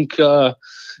 I think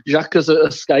Xhaka's a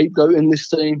scapegoat in this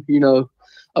team. You know,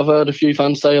 I've heard a few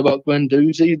fans say about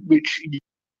Guendouzi, which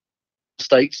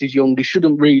mistakes he's young. He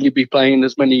shouldn't really be starting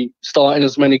as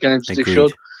many games as he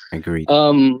should. Agreed.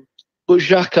 But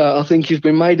Xhaka, I think he's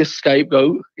been made a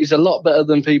scapegoat. He's a lot better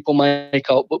than people make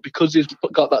out, but because he's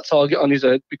got that target on his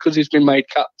head, because he's been made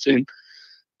captain,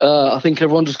 I think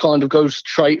everyone just kind of goes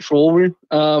straight for him.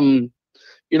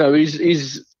 You know,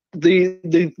 he's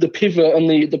the pivot and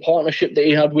the partnership that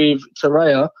he had with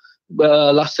Torreira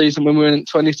last season when we were in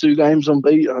 22 games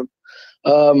unbeaten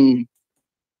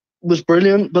was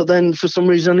brilliant. But then for some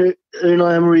reason,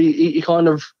 Unai Emery,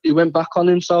 he went back on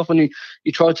himself, and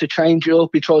he tried to change it up.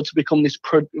 He tried to become this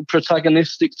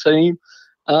protagonistic team.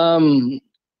 And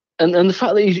the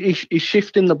fact that he's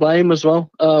shifting the blame as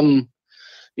well.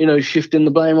 You know, shifting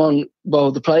the blame on, well,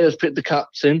 the players picked the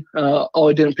captain.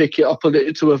 I didn't pick it. I put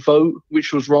it to a vote,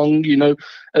 which was wrong. You know,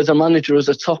 as a manager, as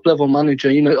a top-level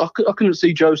manager, you know, I couldn't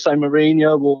see Jose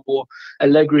Mourinho or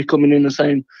Allegri coming in and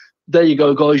saying, there you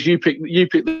go, guys, you pick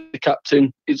the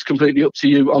captain. It's completely up to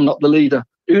you. I'm not the leader.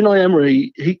 Unai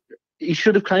Emery, he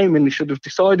should have came in. He should have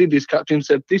decided his captain,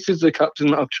 said, this is the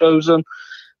captain that I've chosen.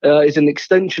 It's an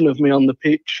extension of me on the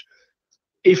pitch.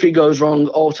 If it goes wrong,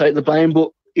 I'll take the blame.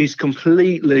 But he's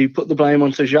completely put the blame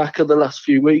onto Xhaka the last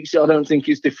few weeks. I don't think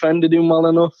he's defended him well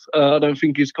enough. I don't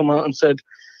think he's come out and said,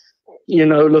 you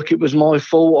know, look, it was my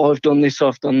fault. I've done this,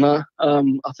 I've done that.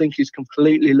 I think he's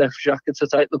completely left Xhaka to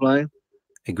take the blame.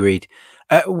 Agreed.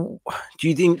 Do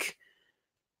you think,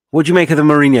 what do you make of the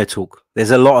Mourinho talk? There's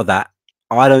a lot of that.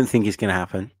 I don't think it's going to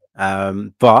happen.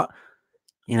 But,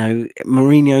 you know,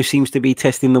 Mourinho seems to be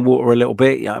testing the water a little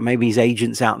bit. You know, maybe his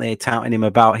agent's out there touting him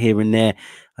about here and there.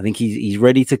 I think he's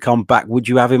ready to come back. Would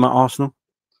you have him at Arsenal?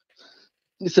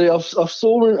 You see, I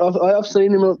have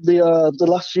seen him at the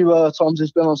last few times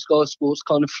he's been on Sky Sports,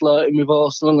 kind of flirting with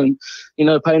Arsenal and, you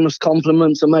know, paying us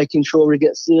compliments and making sure he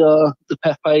gets the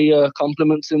Pepe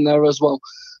compliments in there as well.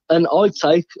 And I'd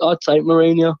take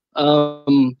Mourinho.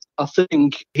 I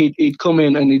think he'd come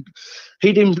in and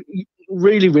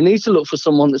really, we need to look for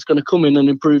someone that's going to come in and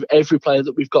improve every player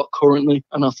that we've got currently.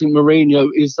 And I think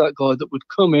Mourinho is that guy that would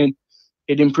come in,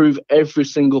 he'd improve every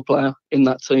single player in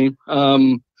that team.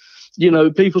 You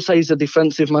know, people say he's a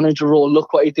defensive manager, or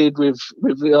look what he did with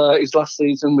his last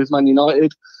season with Man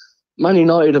United. Man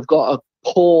United have got a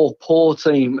poor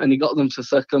team, and he got them to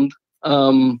second.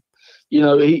 You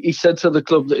know, he said to the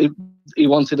club that he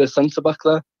wanted a centre-back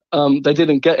there. They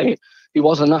didn't get it. He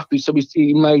wasn't happy, so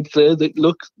he made clear that,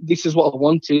 look, this is what I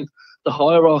wanted. The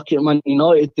hierarchy at Man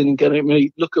United didn't get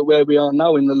it. Look at where we are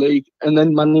now in the league. And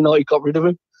then Man United got rid of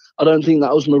him. I don't think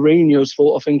that was Mourinho's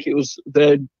fault. I think it was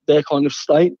their kind of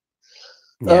state.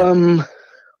 Yeah.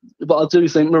 But I do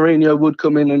think Mourinho would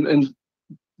come in and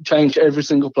change every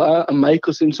single player and make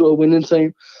us into a winning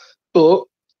team. But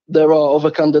there are other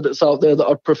candidates out there that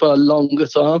I'd prefer longer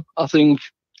term. I think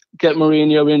get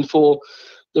Mourinho in for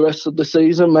the rest of the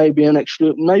season, maybe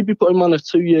put him on a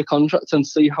 2-year contract and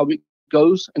see how it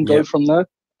goes and go from there.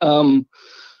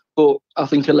 But I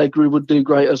think Allegri would do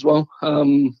great as well.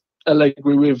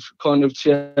 Allegri with kind of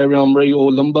Thierry Henry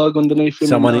or Lundberg underneath him.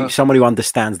 Someone who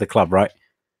understands the club, right?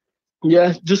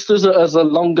 Yeah, just as a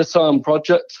longer term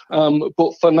project.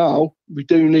 But for now, we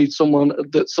do need someone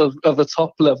that's of a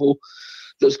top level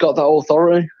that's got that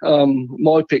authority.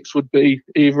 My picks would be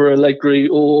either Allegri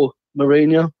or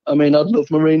Mourinho. I mean, I'd love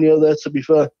Mourinho there, to be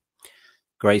fair.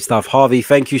 Great stuff. Harvey,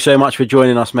 thank you so much for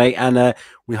joining us, mate. And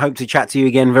we hope to chat to you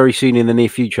again very soon in the near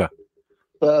future.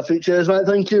 Cheers, mate.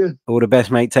 Thank you. All the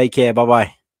best, mate. Take care.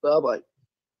 Bye-bye. Bye-bye.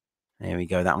 There we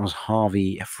go. That was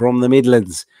Harvey from the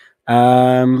Midlands.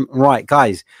 Right,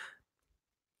 guys.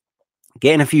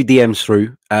 Getting a few DMs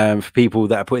through for people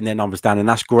that are putting their numbers down, and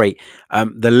that's great.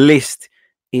 The list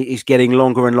is getting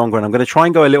longer and longer, and I'm going to try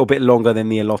and go a little bit longer than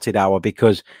the allotted hour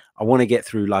because I want to get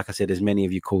through, like I said, as many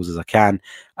of you calls as I can.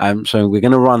 So we're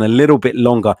going to run a little bit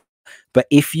longer. But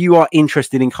if you are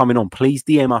interested in coming on, please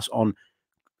DM us on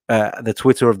the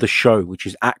Twitter of the show, which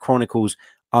is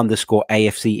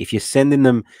 @Chronicles_AFC. If you're sending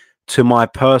them to my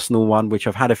personal one, which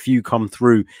I've had a few come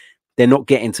through, they're not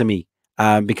getting to me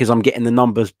because I'm getting the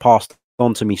numbers passed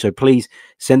on to me. So please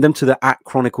send them to the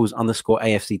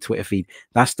 @Chronicles_AFC Twitter feed.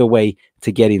 That's the way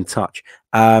to get in touch.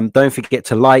 Don't forget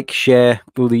to like, share,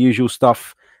 all the usual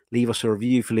stuff. Leave us a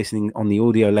review for listening on the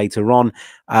audio later on.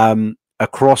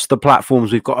 Across the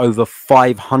platforms, we've got over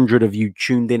 500 of you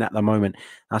tuned in at the moment.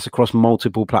 That's across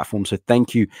multiple platforms. So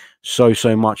thank you so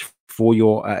much for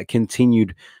your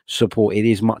continued support. It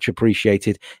is much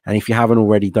appreciated. And if you haven't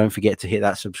already, don't forget to hit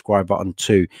that subscribe button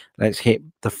too. Let's hit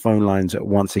the phone lines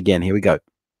once again. Here we go.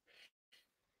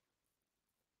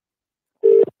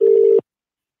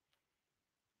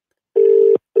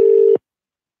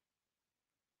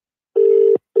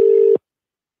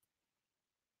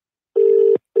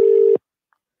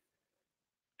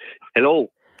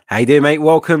 Hello. How you doing, mate?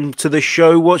 Welcome to the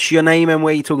show. What's your name and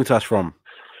where are you talking to us from?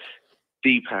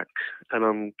 Deepak, and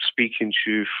I'm speaking to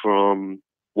you from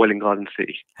Welling Garden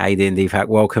City. How you doing, Deepak?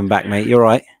 Welcome back, mate. You all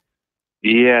right?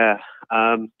 Yeah,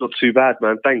 not too bad,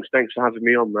 man. Thanks for having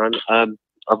me on, man.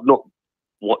 I've not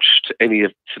watched any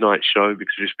of tonight's show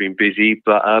because I've just been busy,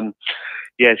 but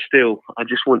yeah, still, I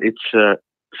just wanted to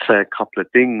say a couple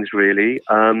of things, really.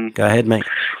 Go ahead, mate.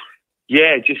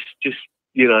 Yeah, just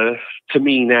you know, to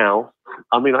me now,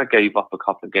 I mean, I gave up a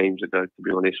couple of games ago, to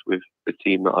be honest, with the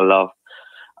team that I love,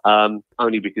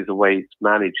 only because of the way it's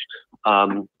managed.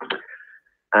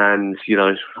 And, you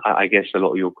know, I guess a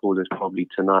lot of your callers probably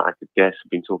tonight, I could guess, have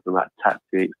been talking about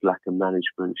tactics, lack of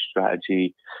management,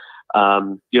 strategy.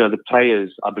 You know, the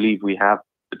players, I believe we have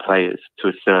the players to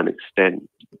a certain extent.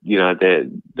 You know,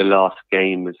 the last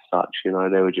game as such, you know,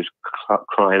 they were just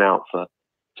crying out for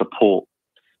support,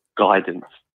 guidance,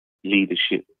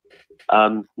 leadership,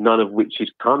 none of which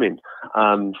is coming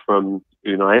from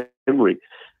Unai Emery.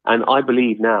 And I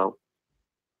believe now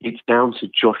it's down to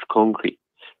Josh Concrete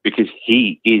because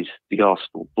he is the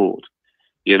Arsenal board.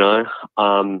 You know,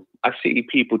 I see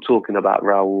people talking about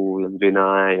Raul and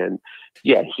Vinay, and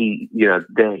yeah,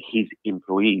 they're his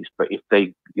employees. But if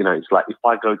they, you know, it's like if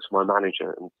I go to my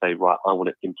manager and say, right, I want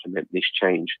to implement this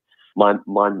change, my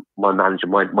manager,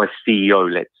 my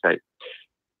CEO, let's say,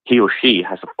 he or she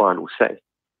has a final say,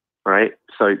 right?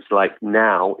 So it's like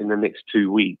now in the next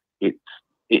 2 weeks,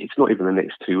 it's not even the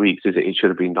next 2 weeks, is it? It should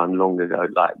have been done long ago,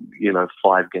 like, you know,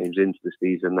 5 games into the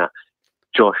season, that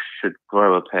Josh should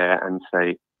grow a pair and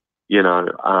say, you know,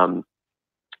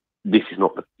 this is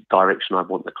not the direction I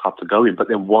want the club to go in. But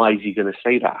then why is he going to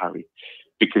say that, Harry?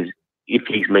 Because if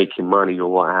he's making money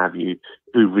or what have you,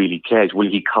 who really cares? Will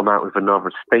he come out with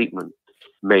another statement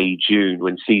May, June,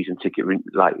 when season ticket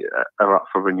are up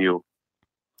for renewal?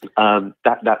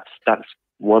 That's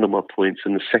one of my points.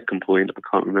 And the second point, I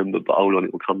can't remember, but hold on,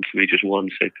 it will come to me just 1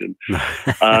 second.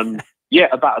 Yeah,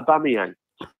 about Aubameyang.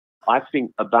 I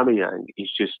think Aubameyang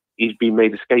he's been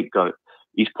made a scapegoat.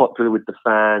 He's popular with the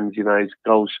fans, you know, he's a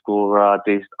goal scorer,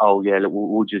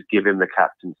 we'll just give him the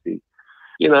captaincy.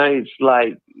 You know, it's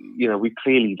like, you know, we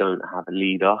clearly don't have a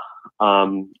leader.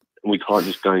 We can't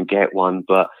just go and get one,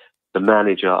 but the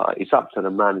manager, it's up to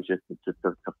the manager to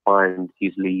find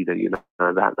his leader, you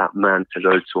know, that man to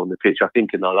go to on the pitch. I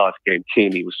think in our last game,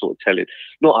 Tierney was sort of telling,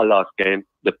 not our last game,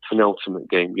 the penultimate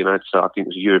game, you know, so I think it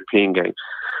was a European game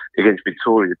against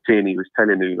Victoria. Tierney was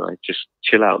telling Unai, just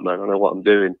chill out, man, I know what I'm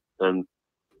doing. And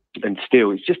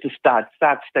still, it's just a sad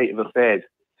state of affairs.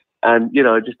 And, you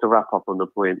know, just to wrap up on the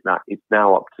point that it's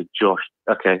now up to Josh.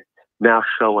 Okay, now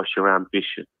show us your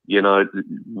ambition. You know,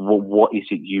 what is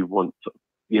it you want?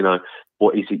 You know,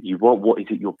 what is it you want? What is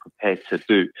it you're prepared to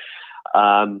do?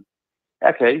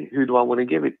 Okay, who do I want to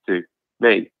give it to?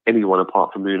 Mate, anyone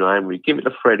apart from Unai Emery. Give it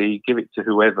to Freddie, give it to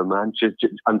whoever, man. Just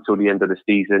until the end of the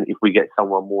season. If we get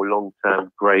someone more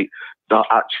long-term, great. No,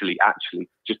 actually,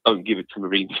 just don't give it to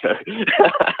Mourinho.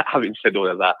 Having said all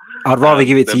of that. I'd rather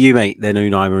give it to you, mate, than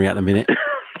Unai Emery at the minute.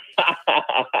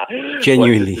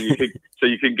 Genuinely. So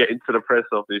you can get into the press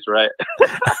office, right?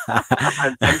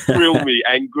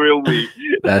 and grill me.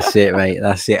 That's it, mate.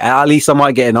 That's it. At least I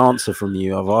might get an answer from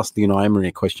you. I've asked Unai Emery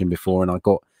a question before, and I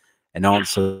got an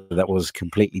answer that was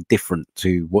completely different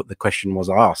to what the question was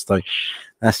I asked. So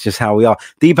that's just how we are.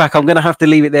 Deepak, I'm going to have to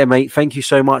leave it there, mate. Thank you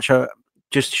so much.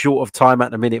 Just short of time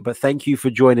at the minute, but thank you for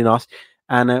joining us,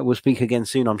 and we'll speak again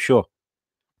soon, I'm sure.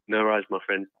 No worries, my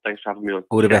friend. Thanks for having me on.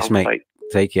 All the best, mate.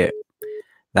 Take care.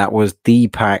 That was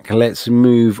Deepak. Let's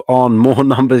move on. More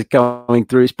numbers going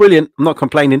through. It's brilliant. I'm not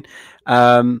complaining.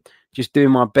 Just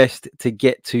doing my best to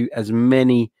get to as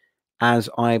many as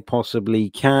I possibly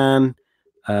can.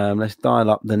 Let's dial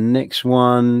up the next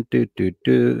one.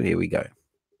 Here we go.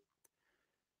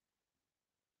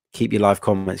 Keep your live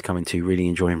comments coming too. Really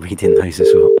enjoying reading those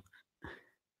as well.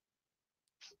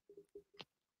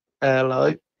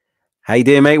 Hello. How you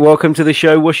doing, mate? Welcome to the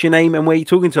show. What's your name and where are you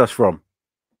talking to us from?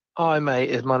 Hi,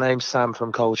 mate. My name's Sam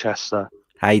from Colchester.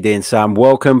 How you doing, Sam?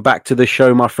 Welcome back to the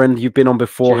show, my friend. You've been on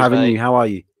before, Cheers, haven't mate. you? How are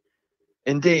you?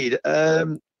 Indeed.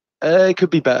 It could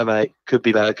be better, mate. Could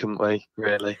be better, couldn't we?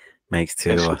 Really? Makes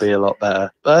two This of could us. be a lot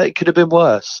better. But it could have been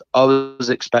worse. I was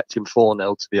expecting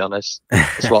 4-0, to be honest.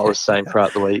 That's what I was saying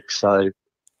throughout the week. So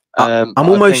I'm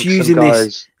almost using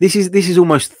this. This is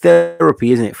almost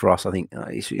therapy, isn't it, for us? I think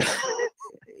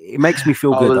it makes me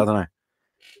feel good. I don't know.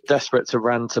 Desperate to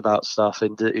rant about stuff.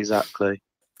 Exactly.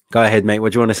 Go ahead, mate.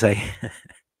 What do you want to say?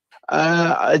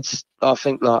 I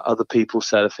think, like other people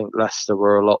said, I think Leicester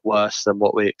were a lot worse than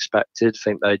what we expected. I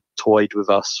think they toyed with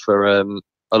us for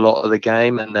a lot of the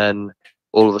game, and then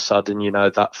all of a sudden,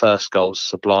 that first goal's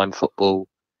sublime football,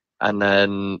 and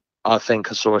then I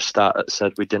think I saw a stat that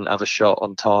said we didn't have a shot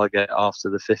on target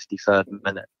after the 53rd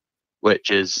minute,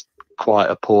 which is quite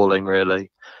appalling,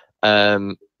 really.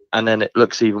 And then it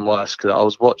looks even worse because I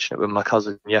was watching it with my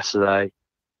cousin yesterday,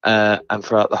 and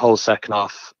throughout the whole second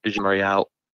half, is Emery out.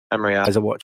 As I watch